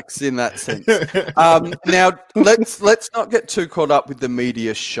for Max in that sense. Now let's not get too caught up with the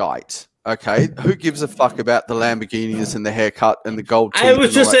media shite. Okay, who gives a fuck about the Lamborghinis and the haircut and the gold teeth? It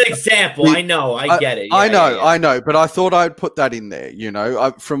was just an example. I know. I get it. I know. But I thought I'd put that in there.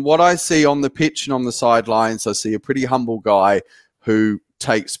 From what I see on the pitch and on the sidelines, I see a pretty humble guy who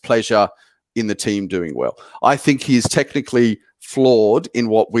takes pleasure in the team doing well. I think he's technically flawed in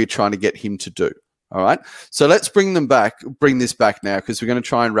what we're trying to get him to do. All right. So let's bring this back now, because we're going to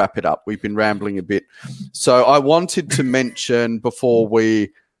try and wrap it up. We've been rambling a bit. So I wanted to mention before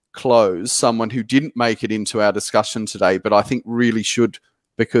we close someone who didn't make it into our discussion today, but I think really should,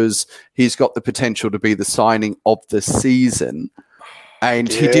 because he's got the potential to be the signing of the season, and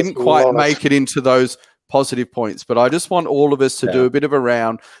he didn't quite make it into those positive points. But I just want all of us to do a bit of a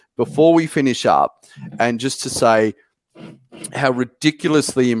round before we finish up, and just to say how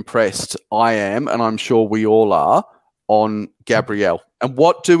ridiculously impressed I am, and I'm sure we all are, on Gabriel. And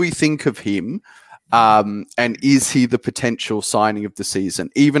what do we think of him? And is he the potential signing of the season,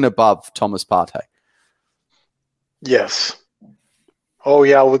 even above Thomas Partey? Yes. Oh,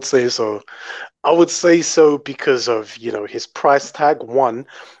 yeah, I would say so. I would say so because of, his price tag, one,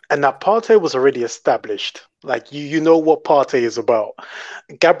 and that Partey was already established. Like, you know what Partey is about.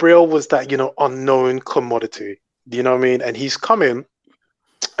 Gabriel was that, unknown commodity. You know what I mean? And he's coming.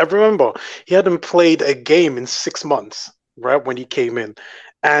 I remember he hadn't played a game in 6 months, right, when he came in.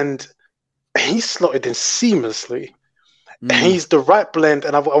 and he slotted in seamlessly. He's the right blend,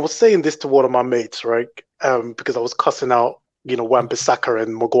 and I was saying this to one of my mates, right? Because I was cussing out, Wan-Bissaka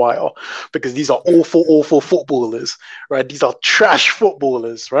and Maguire, because these are awful footballers, right? These are trash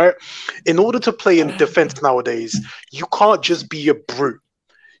footballers, right? In order to play in defense nowadays, you can't just be a brute.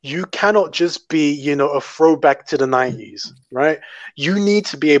 You cannot just be, a throwback to the 90s, right? You need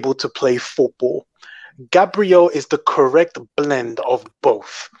to be able to play football. Gabriel is the correct blend of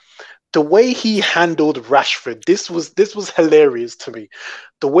both. The way he handled Rashford, this was hilarious to me.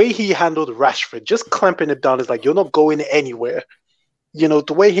 The way he handled Rashford, just clamping it down, is like, you're not going anywhere. The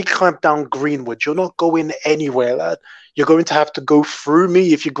way he clamped down Greenwood, you're not going anywhere, lad. You're going to have to go through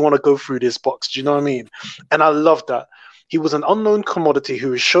me if you want to go through this box. Do you know what I mean? And I love that. He was an unknown commodity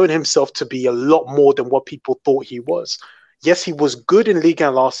who has shown himself to be a lot more than what people thought he was. Yes, he was good in Ligue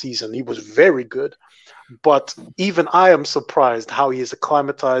 1 last season. He was very good. But even I am surprised how he is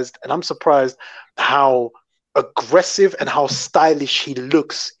acclimatized, and I'm surprised how aggressive and how stylish he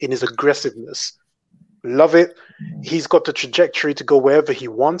looks in his aggressiveness. Love it. He's got the trajectory to go wherever he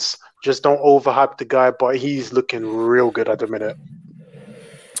wants. Just don't overhype the guy, but he's looking real good at the minute.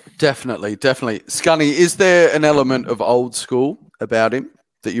 Definitely. Scunny, is there an element of old school about him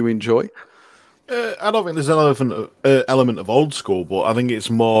that you enjoy? I don't think there's an element of old school, but I think it's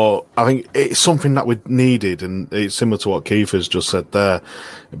more. I think it's something that we needed, and it's similar to what Keith has just said there.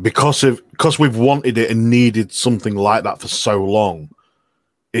 Because we've wanted it and needed something like that for so long,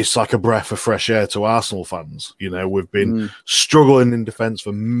 it's like a breath of fresh air to Arsenal fans. We've been struggling in defence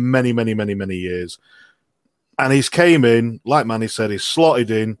for many years, and he's came in, like Manny said, he's slotted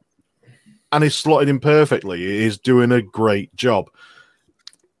in, and he's slotted in perfectly. He's doing a great job.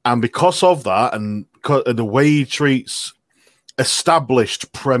 And because of that, and the way he treats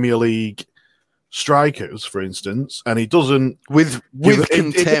established Premier League strikers, for instance, and he doesn't with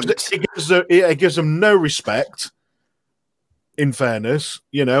contempt. It gives them no respect. In fairness,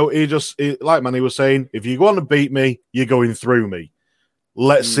 like Manny was saying, if you want to beat me, you're going through me.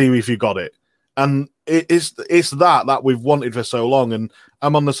 Let's see if you got it. And it's that we've wanted for so long. And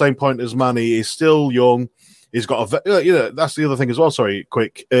I'm on the same point as Manny. He's still young. He's got that's the other thing as well. Sorry,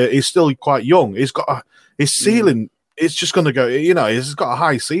 quick. He's still quite young. He's got his ceiling. It's just going to go. He's got a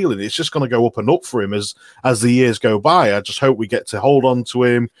high ceiling. It's just going to go up and up for him as the years go by. I just hope we get to hold on to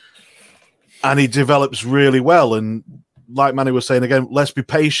him, and he develops really well. And like Manny was saying again, let's be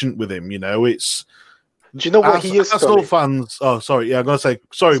patient with him. It's. Do you know what he is? Arsenal fans. Oh, sorry. Yeah, I'm going to say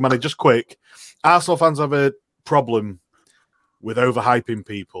sorry, Manny. Just quick. Arsenal fans have a problem with overhyping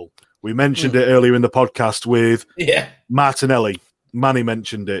people. We mentioned it earlier in the podcast with Martinelli. Manny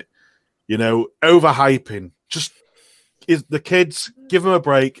mentioned it. Overhyping. Just is the kids, give them a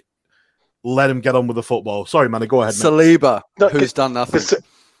break, let them get on with the football. Sorry, Manny, go ahead. Saliba, who's done nothing.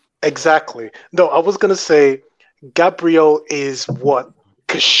 Exactly. No, I was going to say Gabriel is what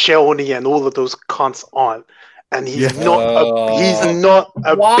Koscielny and all of those cunts aren't. And he's not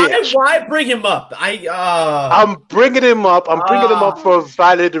a bitch. Why bring him up? I'm bringing him up. I'm bringing him up for a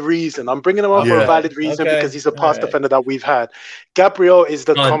valid reason. Because he's a past defender that we've had. Gabriel is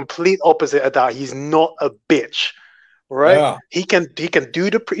the complete opposite of that. He's not a bitch, right? Yeah. He can do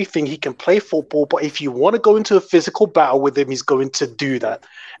the pretty thing. He can play football, but if you want to go into a physical battle with him, he's going to do that.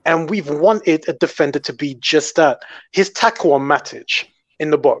 And we've wanted a defender to be just that. His tackle on Matic in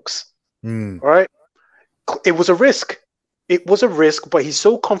the box, right? It was a risk. But he's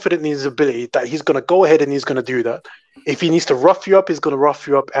so confident in his ability that he's going to go ahead and he's going to do that. If he needs to rough you up, he's going to rough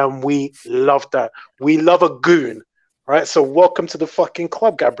you up, and we love that. We love a goon, right? So welcome to the fucking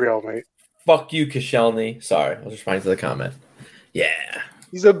club, Gabriel, mate. Fuck you, Koscielny. Sorry, I was responding to the comment. Yeah.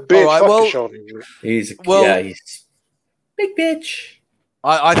 He's a bitch. Right, Koscielny. He's big bitch.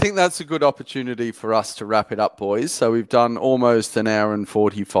 I think that's a good opportunity for us to wrap it up, boys. So we've done almost an hour and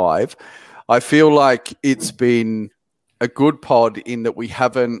 45. I feel like it's been a good pod in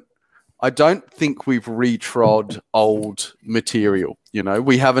that I don't think we've retrod old material.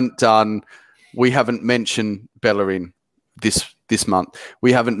 We haven't mentioned Bellerin this month.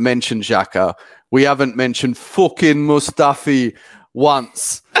 We haven't mentioned Xhaka. We haven't mentioned fucking Mustafi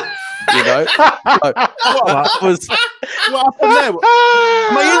once. What happened there?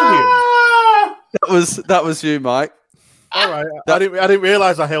 Am I Indian? That was you, Mike. All right, I didn't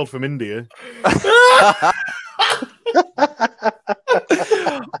realize I hailed from India.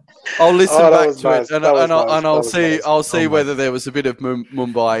 I'll listen back to it, and I'll see whether there was a bit of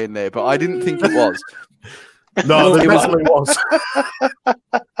Mumbai in there, but I didn't think it was. No, it definitely was.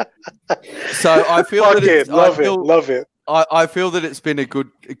 So I feel love it. I feel that it's been a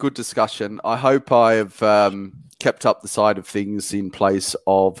good discussion. I hope I have kept up the side of things in place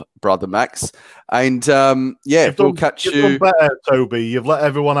of Brother Max. And we'll catch you. You've done better, Toby. You've let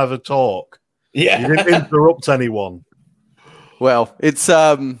everyone have a talk. Yeah. You didn't interrupt anyone. Well, it's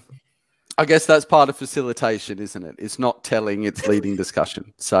I guess that's part of facilitation, isn't it? It's not telling, it's leading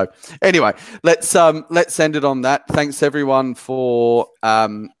discussion. So anyway, let's end it on that. Thanks everyone for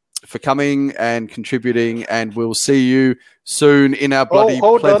coming and contributing, and we'll see you soon in our bloody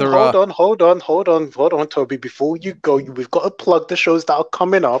plethora. Hold on, Toby. Before you go, we've got to plug the shows that are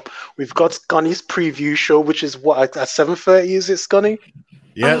coming up. We've got Scunny's preview show, which is what at 7:30. Is it, Scunny?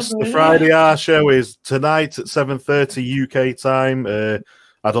 Yes, the Friday R show is tonight at 7:30 UK time.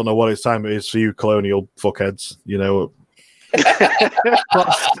 I don't know what time it is for you, colonial fuckheads. You know, I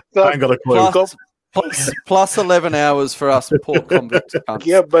ain't got a clue. Plus 11 hours for us poor convicts.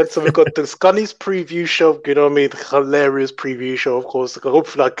 Yeah, but so we've got the Scunny's preview show, you know what I mean? The hilarious preview show, of course.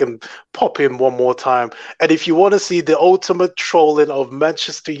 Hopefully I can pop in one more time. And if you want to see the ultimate trolling of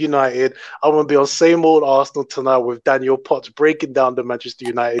Manchester United, I'm going to be on Same Old Arsenal tonight with Daniel Potts breaking down the Manchester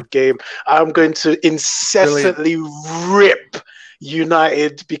United game. I'm going to incessantly rip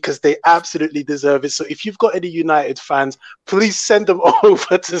United because they absolutely deserve it. So if you've got any United fans, please send them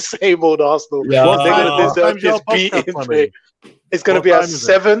over to Same Old Arsenal. Yeah. They're going to deserve this beating. It's going to be at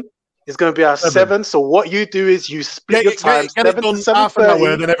 7. It's going to be at 7. So what you do is you split your time. Get it done half an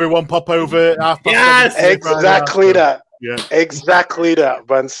hour, then everyone pop over. Yes, exactly that. Yeah, exactly that,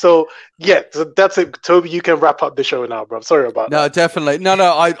 man. So that's it. Toby, you can wrap up the show now, bro. Sorry about that. No, definitely. No,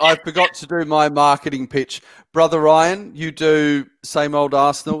 I forgot to do my marketing pitch. Brother Ryan, you do Same Old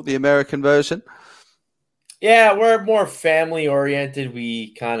Arsenal, the American version. Yeah, we're more family oriented.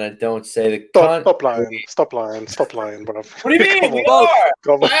 We kind of don't say the Stop lying, bro. What do you mean? We are.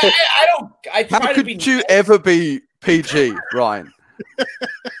 I don't. I try How to be. Could you ever be PG, Ryan?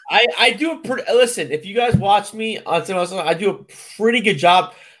 I do a pretty. Listen, if you guys watch me on I do a pretty good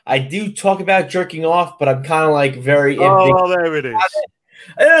job. I do talk about jerking off, but I'm kind of like very. Oh, there it is.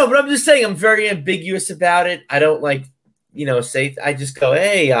 I don't know, but I'm just saying I'm very ambiguous about it. I don't say. I just go,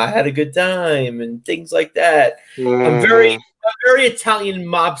 "Hey, I had a good time," and things like that. I'm very Italian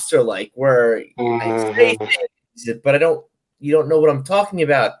mobster like, where I say things, but I don't. You don't know what I'm talking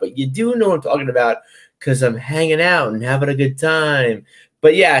about, but you do know what I'm talking about because I'm hanging out and having a good time.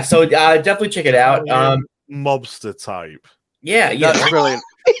 But yeah, so definitely check it out. Mobster type. Yeah, that's brilliant.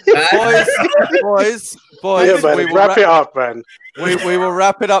 Boys, yeah, man, wrap it up, man. We will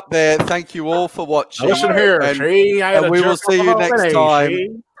wrap it up there. Thank you all for watching. Listen here, and we will see you next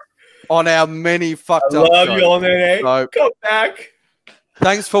time on our many fucked up. Love you all, man. Come back.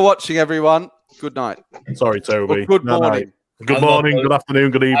 Thanks for watching, everyone. Good night. Sorry, Toby. Good morning. Good morning, good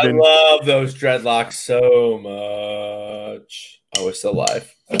afternoon, good evening. I love those dreadlocks so much. Oh, we're still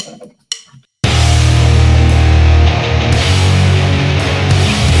live.